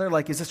at each other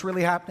like, is this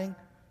really happening?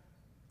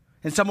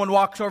 And someone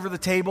walks over the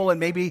table and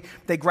maybe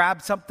they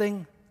grab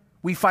something.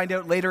 We find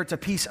out later it's a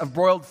piece of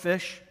broiled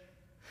fish.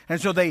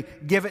 And so they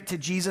give it to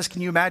Jesus.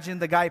 Can you imagine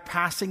the guy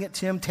passing it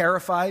to him,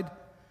 terrified?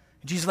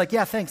 And Jesus is like,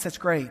 yeah, thanks, that's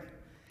great.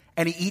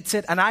 And he eats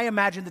it, and I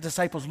imagine the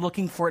disciples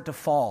looking for it to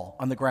fall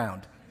on the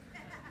ground.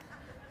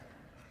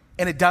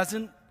 And it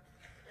doesn't.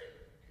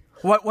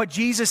 What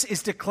Jesus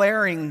is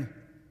declaring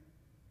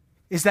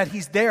is that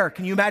he's there.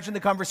 Can you imagine the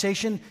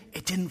conversation?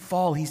 It didn't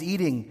fall, he's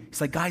eating. He's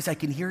like, guys, I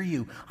can hear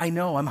you. I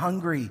know, I'm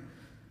hungry.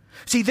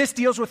 See, this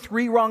deals with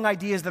 3 wrong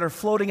ideas that are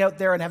floating out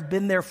there and have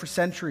been there for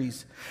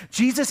centuries.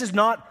 Jesus is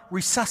not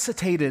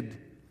resuscitated.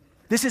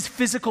 This is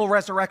physical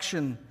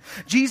resurrection.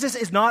 Jesus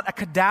is not a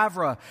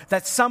cadaver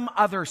that some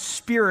other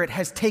spirit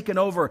has taken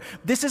over.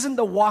 This isn't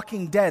the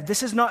walking dead.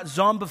 This is not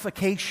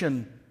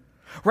zombification.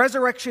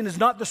 Resurrection is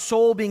not the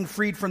soul being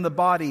freed from the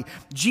body.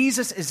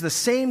 Jesus is the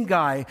same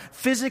guy,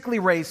 physically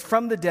raised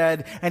from the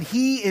dead, and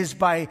he is,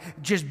 by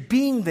just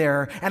being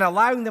there and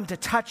allowing them to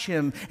touch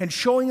him and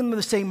showing them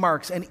the same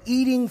marks and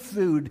eating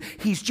food,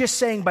 he's just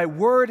saying by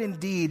word and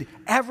deed,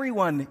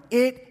 everyone,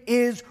 it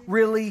is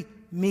really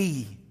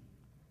me.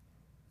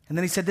 And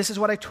then he said, this is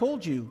what I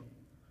told you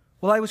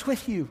while I was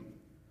with you.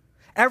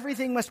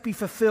 Everything must be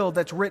fulfilled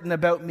that's written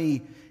about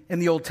me in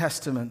the Old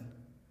Testament.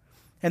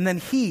 And then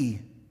he,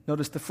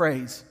 notice the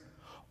phrase,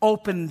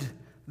 opened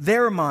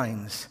their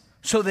minds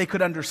so they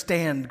could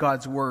understand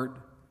God's word.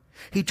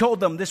 He told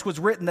them this was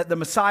written that the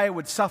Messiah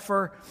would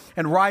suffer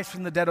and rise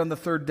from the dead on the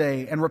third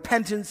day, and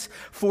repentance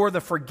for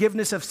the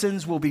forgiveness of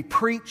sins will be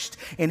preached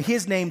in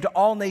his name to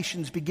all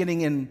nations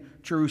beginning in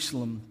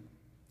Jerusalem.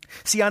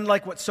 See,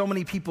 unlike what so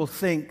many people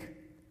think,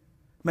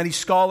 many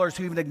scholars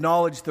who even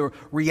acknowledge the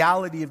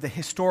reality of the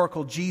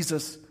historical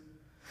Jesus'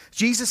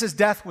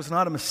 death was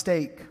not a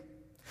mistake.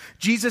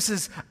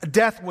 Jesus'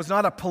 death was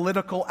not a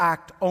political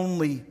act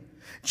only.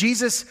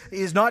 Jesus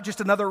is not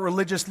just another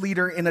religious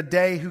leader in a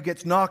day who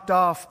gets knocked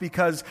off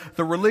because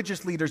the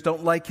religious leaders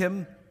don't like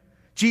him.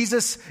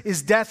 Jesus'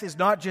 death is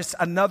not just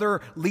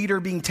another leader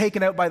being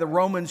taken out by the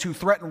Romans who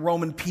threaten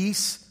Roman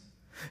peace.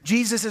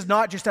 Jesus is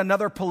not just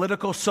another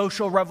political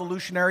social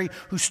revolutionary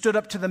who stood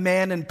up to the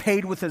man and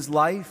paid with his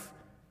life.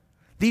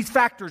 These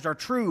factors are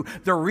true.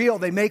 They're real.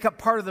 They make up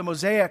part of the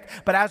mosaic.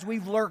 But as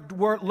we've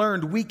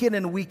learned week in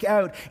and week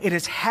out, it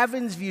is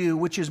heaven's view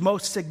which is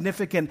most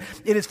significant.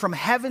 It is from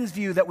heaven's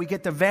view that we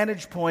get the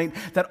vantage point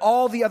that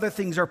all the other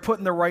things are put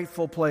in their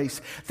rightful place.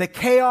 The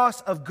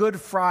chaos of Good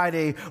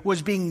Friday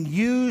was being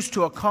used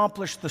to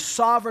accomplish the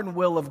sovereign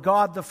will of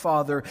God the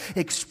Father,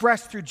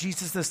 expressed through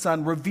Jesus the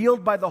Son,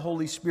 revealed by the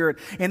Holy Spirit.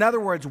 In other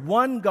words,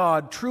 one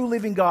God, true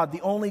living God,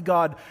 the only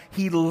God.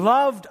 He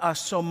loved us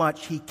so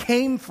much, he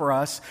came for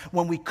us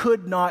when we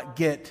could not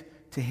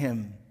get to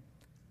him.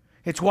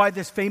 It's why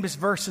this famous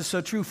verse is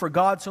so true. For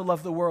God so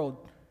loved the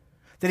world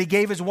that he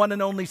gave his one and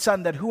only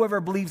Son, that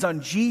whoever believes on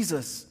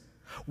Jesus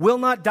will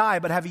not die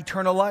but have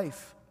eternal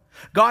life.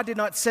 God did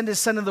not send his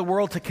Son into the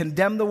world to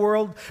condemn the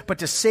world, but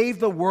to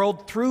save the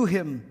world through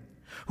him.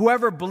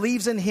 Whoever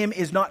believes in him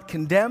is not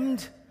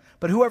condemned,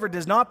 but whoever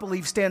does not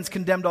believe stands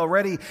condemned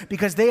already,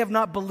 because they have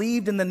not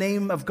believed in the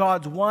name of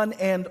God's one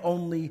and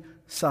only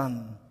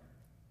Son.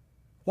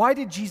 Why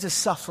did Jesus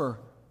suffer?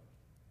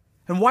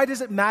 And why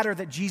does it matter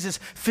that Jesus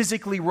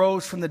physically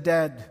rose from the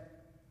dead?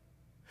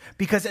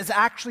 Because it's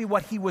actually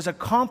what he was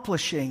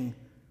accomplishing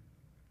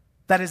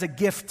that is a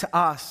gift to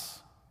us.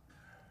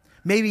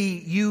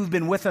 Maybe you've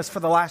been with us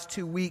for the last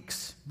 2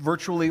 weeks,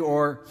 virtually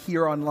or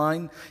here or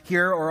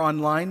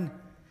online.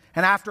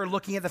 And after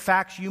looking at the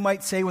facts, you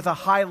might say with a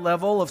high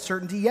level of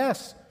certainty,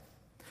 yes.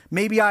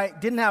 Maybe I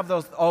didn't have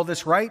all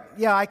this right.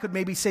 Yeah, I could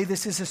maybe say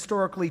this is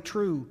historically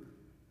true.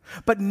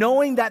 But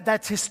knowing that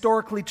that's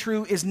historically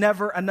true is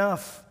never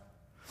enough.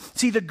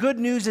 See, the good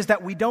news is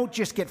that we don't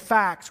just get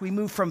facts. We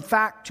move from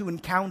fact to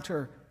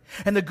encounter.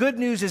 And the good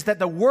news is that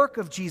the work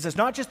of Jesus,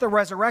 not just the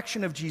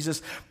resurrection of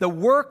Jesus, the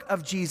work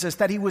of Jesus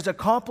that he was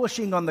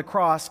accomplishing on the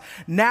cross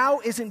now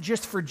isn't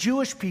just for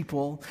Jewish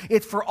people.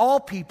 It's for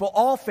all people,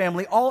 all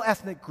family, all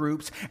ethnic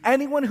groups.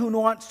 Anyone who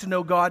wants to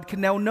know God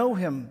can now know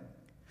him.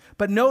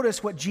 But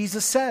notice what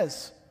Jesus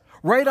says.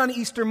 Right on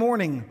Easter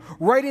morning,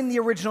 right in the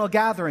original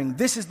gathering.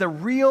 This is the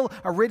real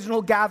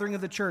original gathering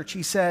of the church.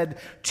 He said,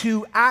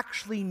 to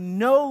actually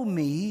know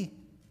me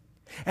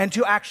and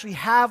to actually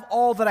have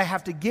all that I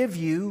have to give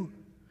you,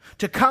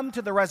 to come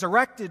to the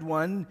resurrected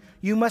one,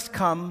 you must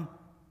come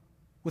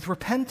with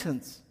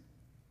repentance.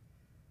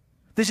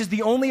 This is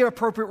the only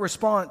appropriate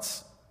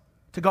response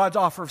to God's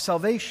offer of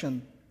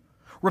salvation.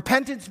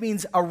 Repentance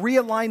means a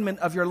realignment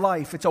of your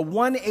life. It's a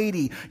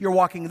 180. You're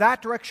walking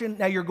that direction,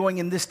 now you're going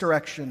in this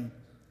direction.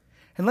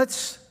 And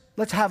let's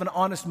have an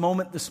honest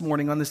moment this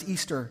morning on this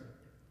Easter.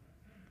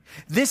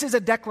 This is a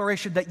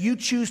declaration that you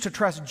choose to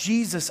trust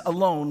Jesus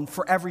alone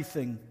for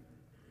everything.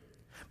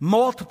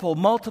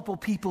 Multiple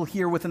people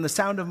here within the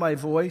sound of my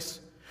voice,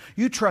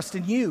 you trust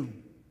in you.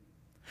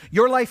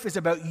 Your life is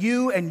about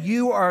you, and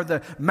you are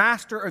the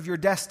master of your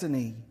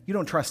destiny. You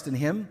don't trust in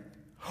him.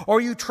 Or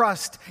you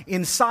trust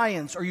in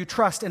science, or you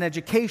trust in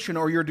education,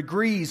 or your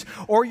degrees,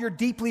 or you're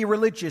deeply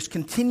religious,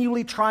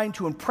 continually trying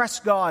to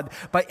impress God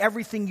by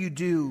everything you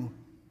do.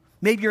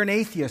 Maybe you're an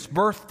atheist,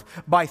 birthed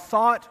by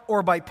thought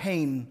or by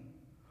pain,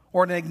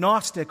 or an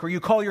agnostic, or you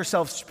call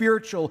yourself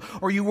spiritual,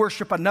 or you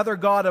worship another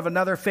god of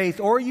another faith,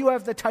 or you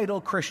have the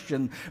title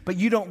Christian, but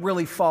you don't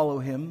really follow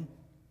him.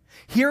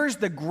 Here's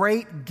the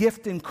great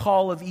gift and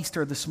call of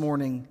Easter this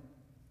morning.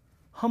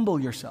 Humble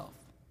yourself.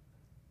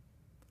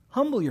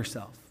 Humble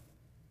yourself.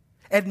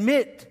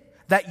 Admit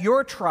that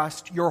your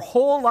trust, your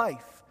whole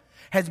life,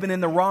 has been in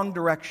the wrong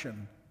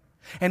direction.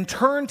 And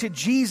turn to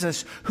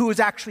Jesus, who has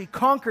actually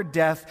conquered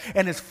death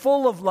and is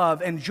full of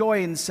love and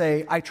joy, and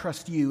say, I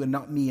trust you and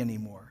not me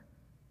anymore.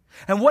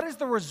 And what is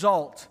the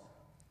result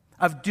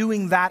of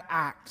doing that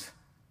act,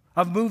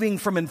 of moving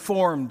from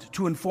informed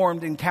to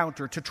informed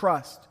encounter to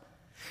trust.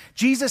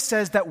 Jesus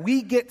says that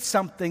we get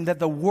something that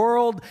the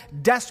world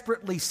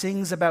desperately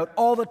sings about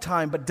all the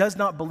time but does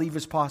not believe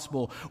is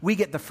possible. We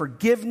get the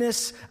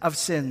forgiveness of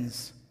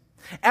sins.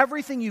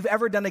 Everything you've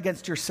ever done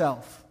against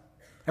yourself,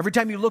 every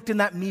time you looked in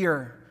that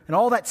mirror and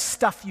all that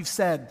stuff you've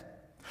said,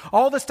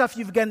 all the stuff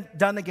you've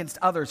done against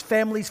others,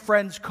 families,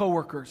 friends,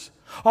 coworkers,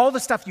 all the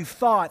stuff you've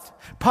thought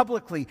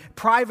publicly,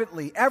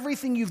 privately,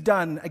 everything you've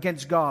done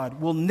against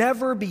God will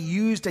never be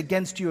used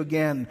against you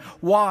again.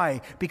 Why?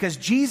 Because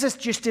Jesus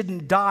just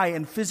didn't die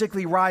and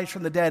physically rise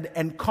from the dead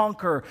and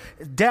conquer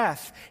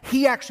death.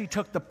 He actually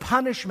took the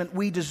punishment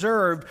we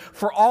deserved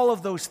for all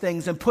of those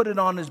things and put it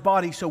on his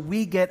body so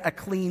we get a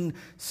clean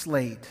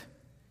slate.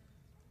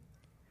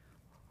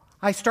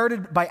 I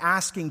started by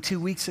asking 2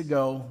 weeks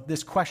ago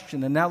this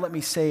question, and now let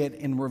me say it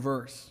in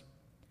reverse.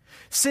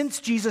 Since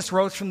Jesus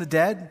rose from the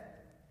dead,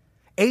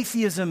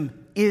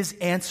 atheism is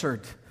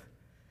answered.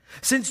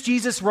 Since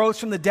Jesus rose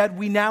from the dead,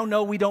 we now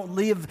know we don't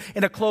live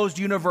in a closed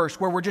universe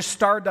where we're just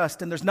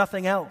stardust and there's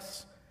nothing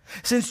else.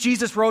 Since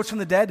Jesus rose from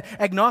the dead,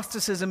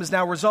 agnosticism is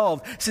now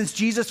resolved. Since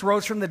Jesus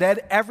rose from the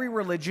dead, every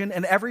religion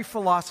and every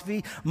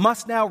philosophy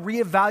must now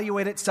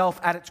reevaluate itself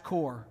at its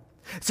core.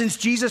 Since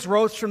Jesus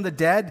rose from the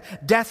dead,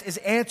 death is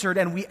answered,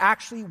 and we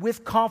actually,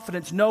 with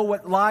confidence, know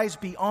what lies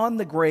beyond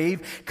the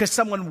grave because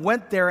someone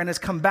went there and has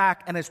come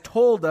back and has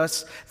told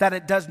us that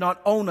it does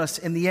not own us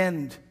in the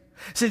end.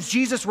 Since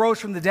Jesus rose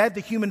from the dead,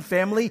 the human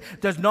family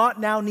does not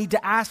now need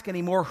to ask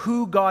anymore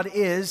who God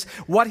is,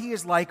 what he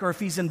is like, or if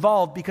he's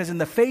involved, because in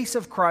the face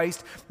of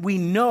Christ, we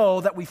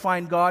know that we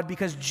find God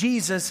because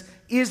Jesus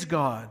is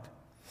God.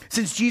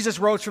 Since Jesus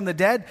rose from the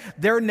dead,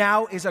 there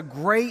now is a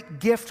great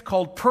gift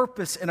called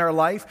purpose in our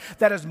life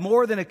that is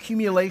more than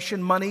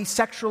accumulation, money,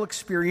 sexual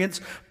experience,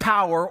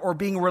 power, or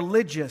being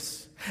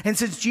religious. And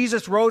since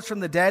Jesus rose from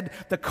the dead,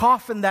 the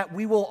coffin that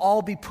we will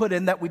all be put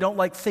in that we don't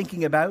like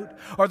thinking about,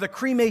 or the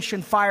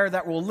cremation fire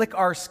that will lick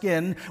our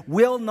skin,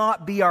 will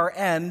not be our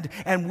end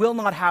and will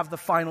not have the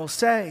final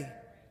say.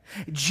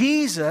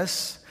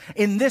 Jesus,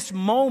 in this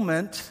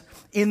moment,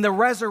 in the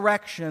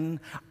resurrection,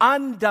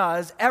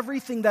 undoes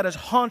everything that has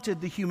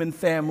haunted the human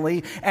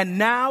family and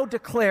now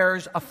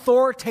declares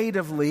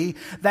authoritatively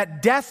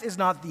that death is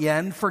not the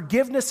end,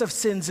 forgiveness of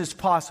sins is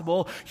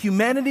possible,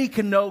 humanity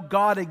can know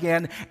God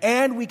again,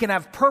 and we can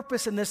have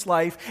purpose in this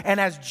life. And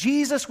as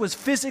Jesus was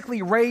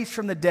physically raised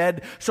from the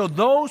dead, so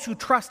those who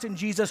trust in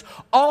Jesus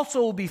also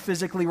will be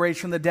physically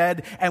raised from the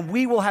dead, and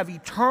we will have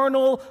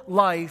eternal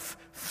life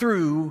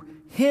through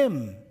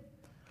him.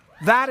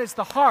 That is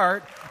the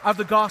heart of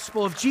the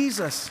gospel of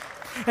Jesus.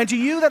 And to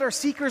you that are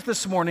seekers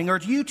this morning, or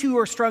to you two who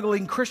are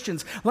struggling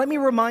Christians, let me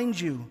remind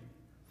you,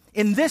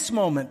 in this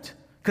moment,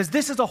 because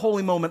this is a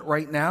holy moment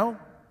right now,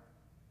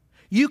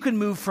 you can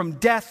move from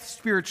death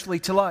spiritually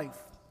to life.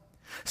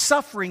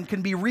 Suffering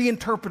can be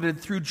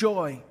reinterpreted through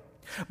joy.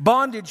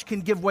 Bondage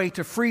can give way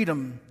to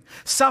freedom.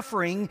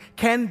 Suffering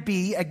can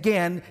be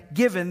again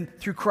given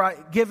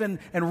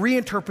and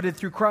reinterpreted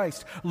through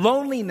Christ.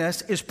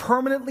 Loneliness is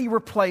permanently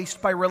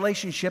replaced by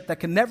relationship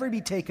that can never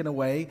be taken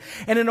away.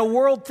 And in a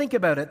world, think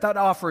about it, that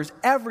offers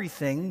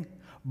everything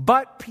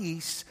but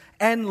peace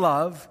and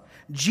love,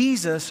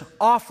 Jesus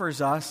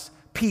offers us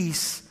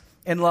peace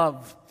and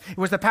love. It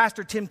was the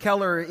pastor Tim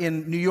Keller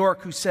in New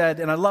York who said,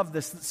 and I love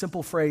this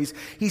simple phrase,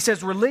 he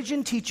says,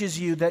 religion teaches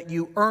you that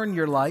you earn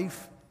your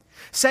life.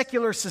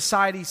 Secular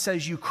society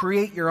says you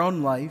create your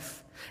own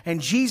life,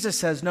 and Jesus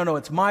says, no,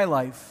 it's my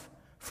life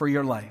for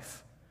your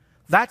life.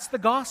 That's the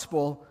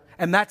gospel,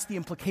 and that's the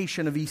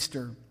implication of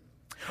Easter.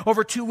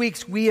 Over 2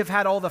 weeks, we have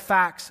had all the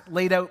facts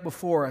laid out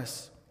before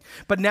us.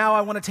 But now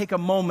I want to take a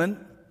moment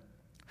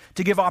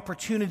to give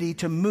opportunity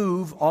to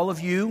move all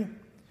of you,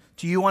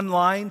 to you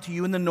online, to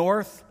you in the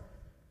north,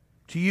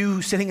 to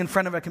you sitting in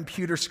front of a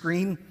computer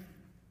screen,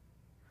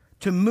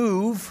 to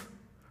move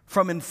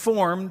from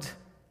informed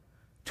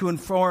to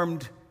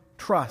informed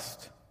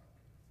trust.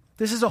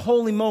 This is a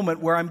holy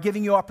moment where I'm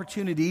giving you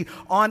opportunity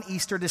on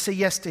Easter to say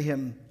yes to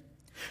him.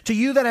 To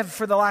you that have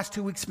for the last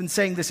 2 weeks been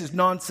saying this is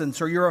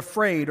nonsense, or you're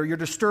afraid, or you're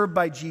disturbed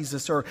by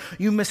Jesus, or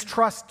you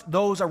mistrust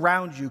those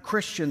around you,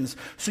 Christians,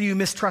 so you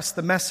mistrust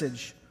the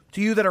message.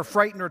 To you that are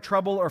frightened or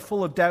troubled or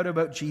full of doubt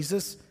about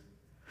Jesus.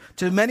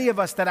 To many of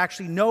us that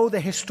actually know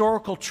the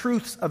historical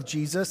truths of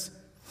Jesus,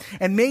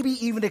 and maybe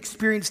even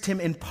experienced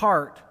him in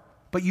part,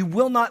 but you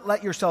will not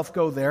let yourself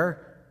go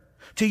there.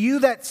 To you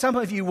that some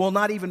of you will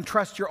not even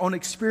trust your own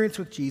experience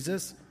with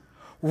Jesus,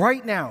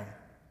 right now,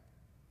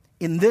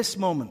 in this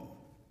moment,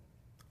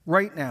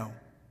 right now,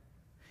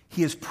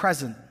 he is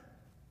present.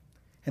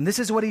 And this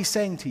is what he's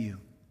saying to you.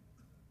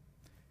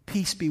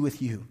 Peace be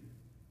with you.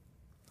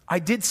 I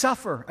did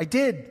suffer. I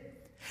did.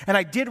 And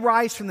I did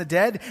rise from the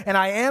dead, and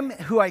I am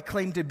who I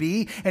claim to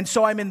be. And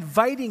so I'm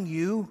inviting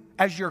you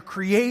as your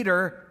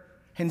creator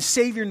and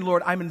Savior and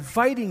Lord, I'm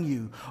inviting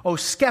you, O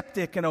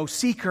skeptic and O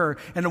seeker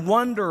and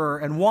wonderer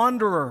and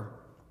wanderer,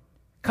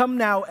 come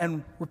now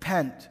and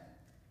repent.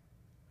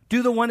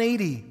 Do the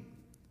 180.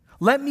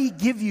 Let me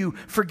give you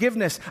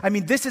forgiveness. I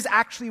mean, this is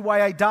actually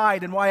why I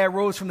died and why I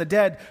rose from the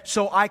dead,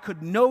 so I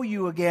could know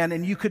you again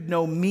and you could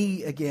know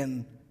me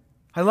again.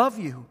 I love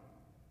you.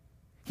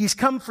 He's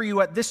come for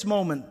you at this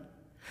moment,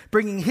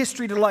 bringing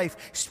history to life,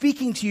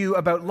 speaking to you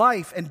about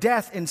life and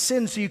death and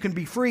sin so you can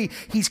be free.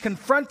 He's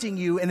confronting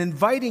you and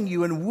inviting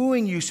you and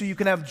wooing you so you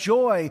can have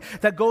joy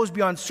that goes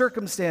beyond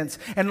circumstance.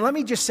 And let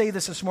me just say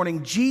this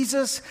morning,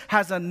 Jesus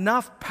has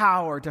enough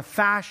power to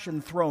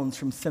fashion thrones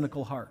from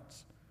cynical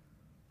hearts.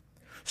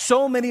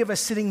 So many of us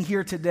sitting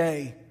here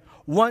today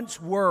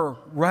once were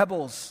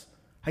rebels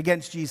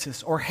against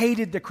Jesus, or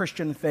hated the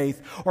Christian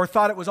faith, or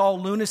thought it was all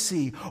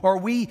lunacy, or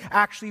we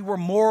actually were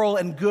moral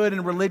and good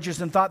and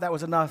religious and thought that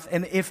was enough.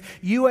 And if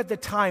you had the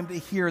time to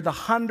hear the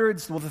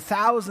hundreds, the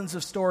thousands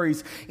of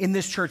stories in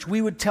this church,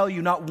 we would tell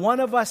you not one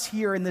of us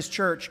here in this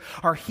church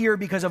are here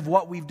because of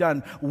what we've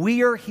done.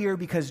 We are here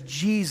because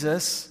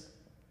Jesus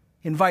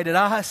invited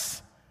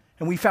us,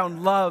 and we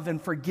found love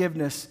and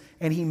forgiveness,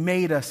 and He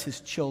made us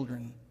His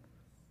children.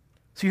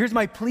 So here's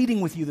my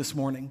pleading with you this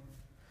morning.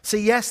 Say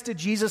yes to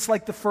Jesus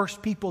like the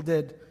first people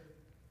did.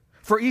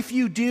 For if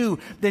you do,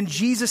 then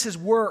Jesus'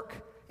 work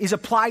is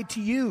applied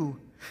to you.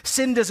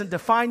 Sin doesn't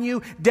define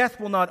you. Death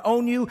will not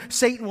own you.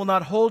 Satan will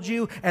not hold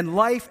you. And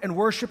life and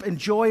worship and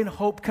joy and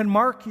hope can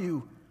mark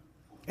you.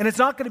 And it's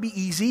not going to be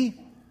easy.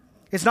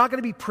 It's not going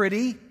to be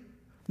pretty.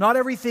 Not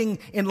everything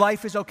in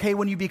life is okay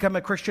when you become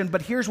a Christian,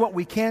 but here's what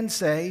we can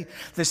say.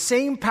 The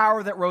same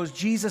power that rose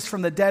Jesus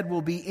from the dead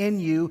will be in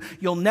you.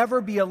 You'll never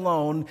be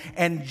alone,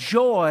 and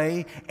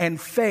joy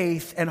and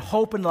faith and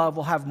hope and love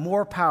will have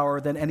more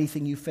power than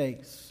anything you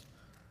face.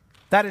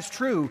 That is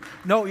true.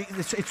 No,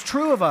 it's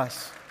true of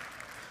us.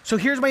 So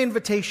here's my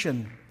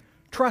invitation.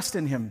 Trust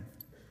in Him.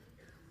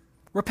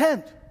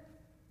 Repent.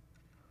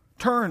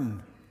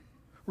 Turn.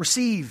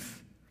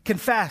 Receive.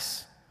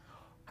 Confess.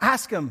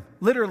 Ask Him,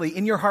 literally,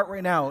 in your heart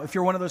right now, if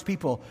you're one of those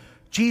people,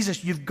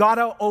 Jesus, you've got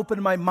to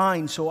open my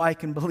mind so I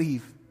can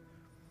believe.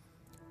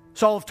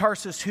 Saul of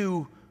Tarsus,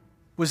 who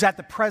was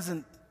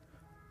present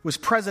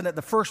at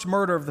the first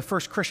murder of the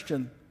first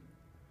Christian,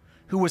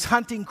 who was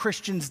hunting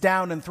Christians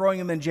down and throwing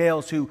them in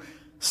jails, who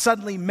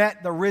suddenly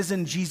met the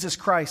risen Jesus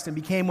Christ and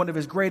became one of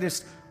His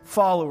greatest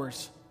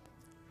followers,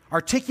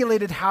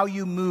 articulated how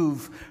you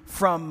move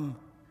from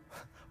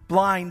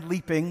blind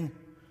leaping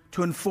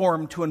to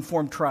informed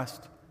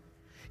trust.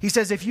 He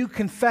says, if you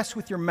confess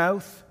with your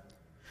mouth,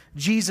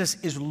 Jesus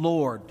is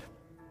Lord,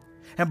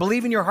 and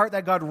believe in your heart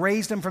that God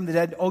raised Him from the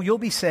dead, you'll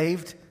be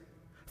saved.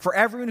 For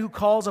everyone who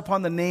calls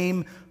upon the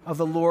name of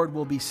the Lord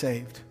will be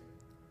saved.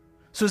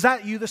 So is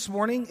that you this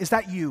morning? Is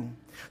that you?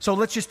 So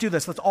let's just do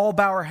this. Let's all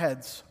bow our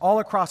heads, all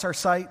across our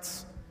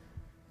sites,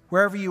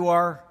 wherever you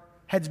are,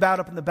 heads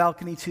bowed up in the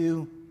balcony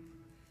too.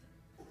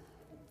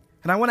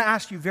 And I want to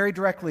ask you very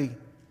directly,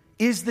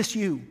 is this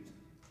you?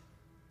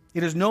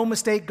 It is no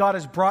mistake God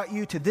has brought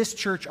you to this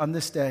church on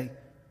this day.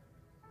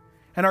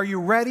 And are you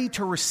ready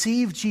to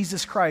receive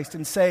Jesus Christ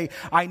and say,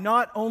 I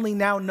not only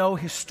now know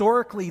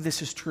historically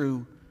this is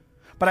true,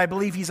 but I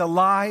believe He's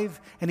alive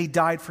and He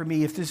died for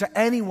me. If there's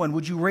anyone,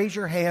 would you raise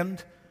your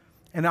hand?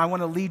 And I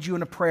want to lead you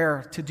in a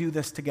prayer to do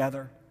this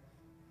together.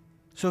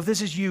 So if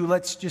this is you,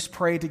 let's just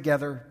pray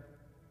together.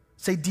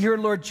 Say, Dear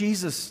Lord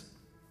Jesus,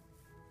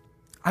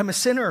 I'm a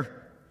sinner,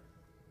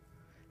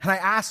 and I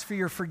ask for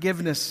your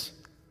forgiveness.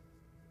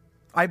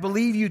 I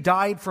believe you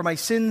died for my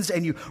sins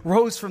and you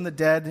rose from the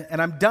dead, and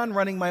I'm done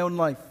running my own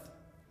life.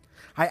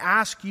 I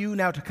ask you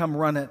now to come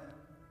run it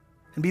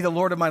and be the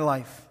Lord of my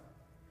life.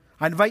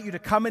 I invite you to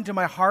come into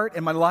my heart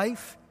and my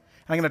life,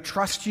 and I'm going to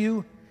trust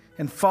you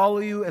and follow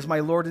you as my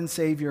Lord and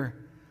Savior.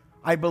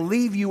 I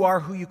believe you are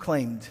who you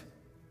claimed.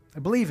 I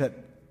believe it.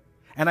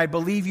 And I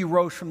believe you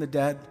rose from the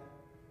dead.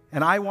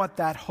 And I want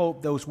that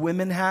hope those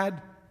women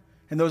had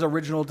and those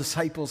original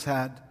disciples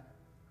had.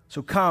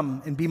 So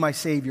come and be my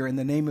Savior in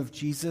the name of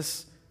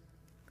Jesus.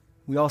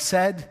 We all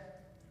said,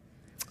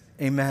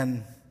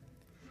 amen.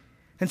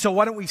 And so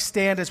why don't we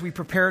stand as we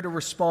prepare to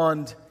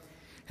respond.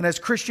 And as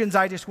Christians,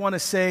 I just want to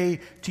say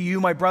to you,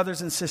 my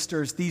brothers and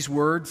sisters, these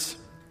words.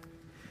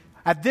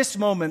 At this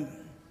moment,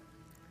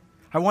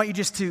 I want you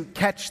just to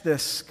catch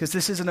this, because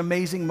this is an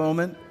amazing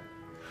moment.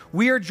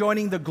 We are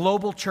joining the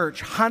global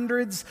church.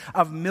 Hundreds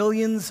of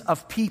millions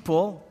of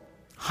people,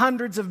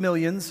 hundreds of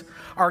millions,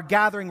 are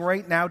gathering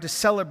right now to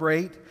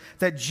celebrate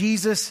that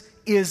Jesus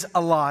is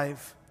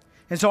alive.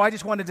 And so I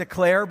just want to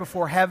declare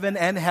before heaven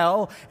and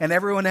hell and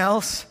everyone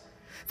else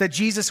that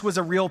Jesus was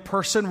a real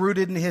person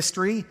rooted in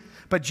history,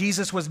 but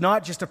Jesus was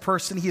not just a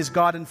person. He is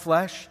God in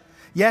flesh.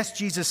 Yes,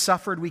 Jesus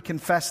suffered, we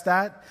confess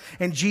that,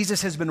 and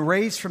Jesus has been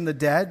raised from the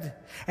dead,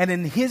 and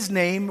in His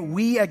name,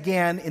 we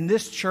again in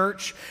this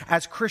church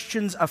as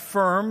Christians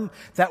affirm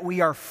that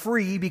we are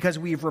free because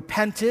we've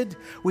repented,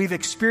 we've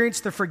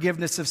experienced the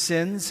forgiveness of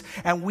sins,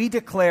 and we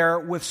declare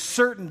with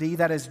certainty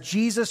that as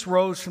Jesus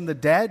rose from the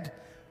dead,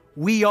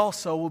 we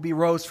also will be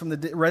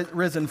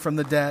risen from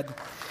the dead.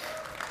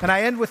 And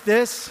I end with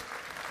this,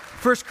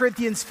 1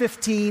 Corinthians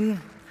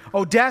 15,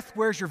 O death,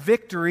 where's your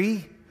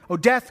victory? O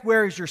death,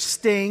 where is your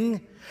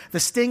sting? The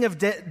sting of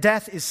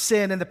death is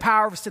sin, and the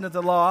power of sin of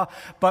the law.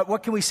 But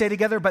what can we say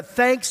together? But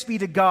thanks be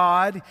to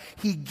God,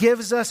 He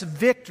gives us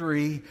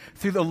victory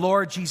through the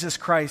Lord Jesus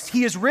Christ.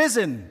 He is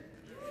risen.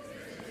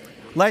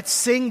 Let's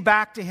sing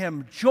back to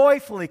Him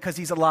joyfully because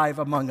He's alive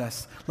among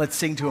us. Let's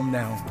sing to Him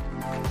now.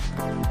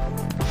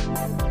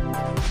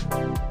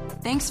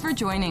 Thanks for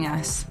joining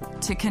us.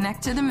 To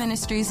connect to the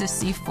ministries of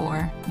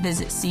C4,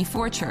 visit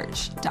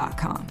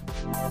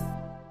c4church.com.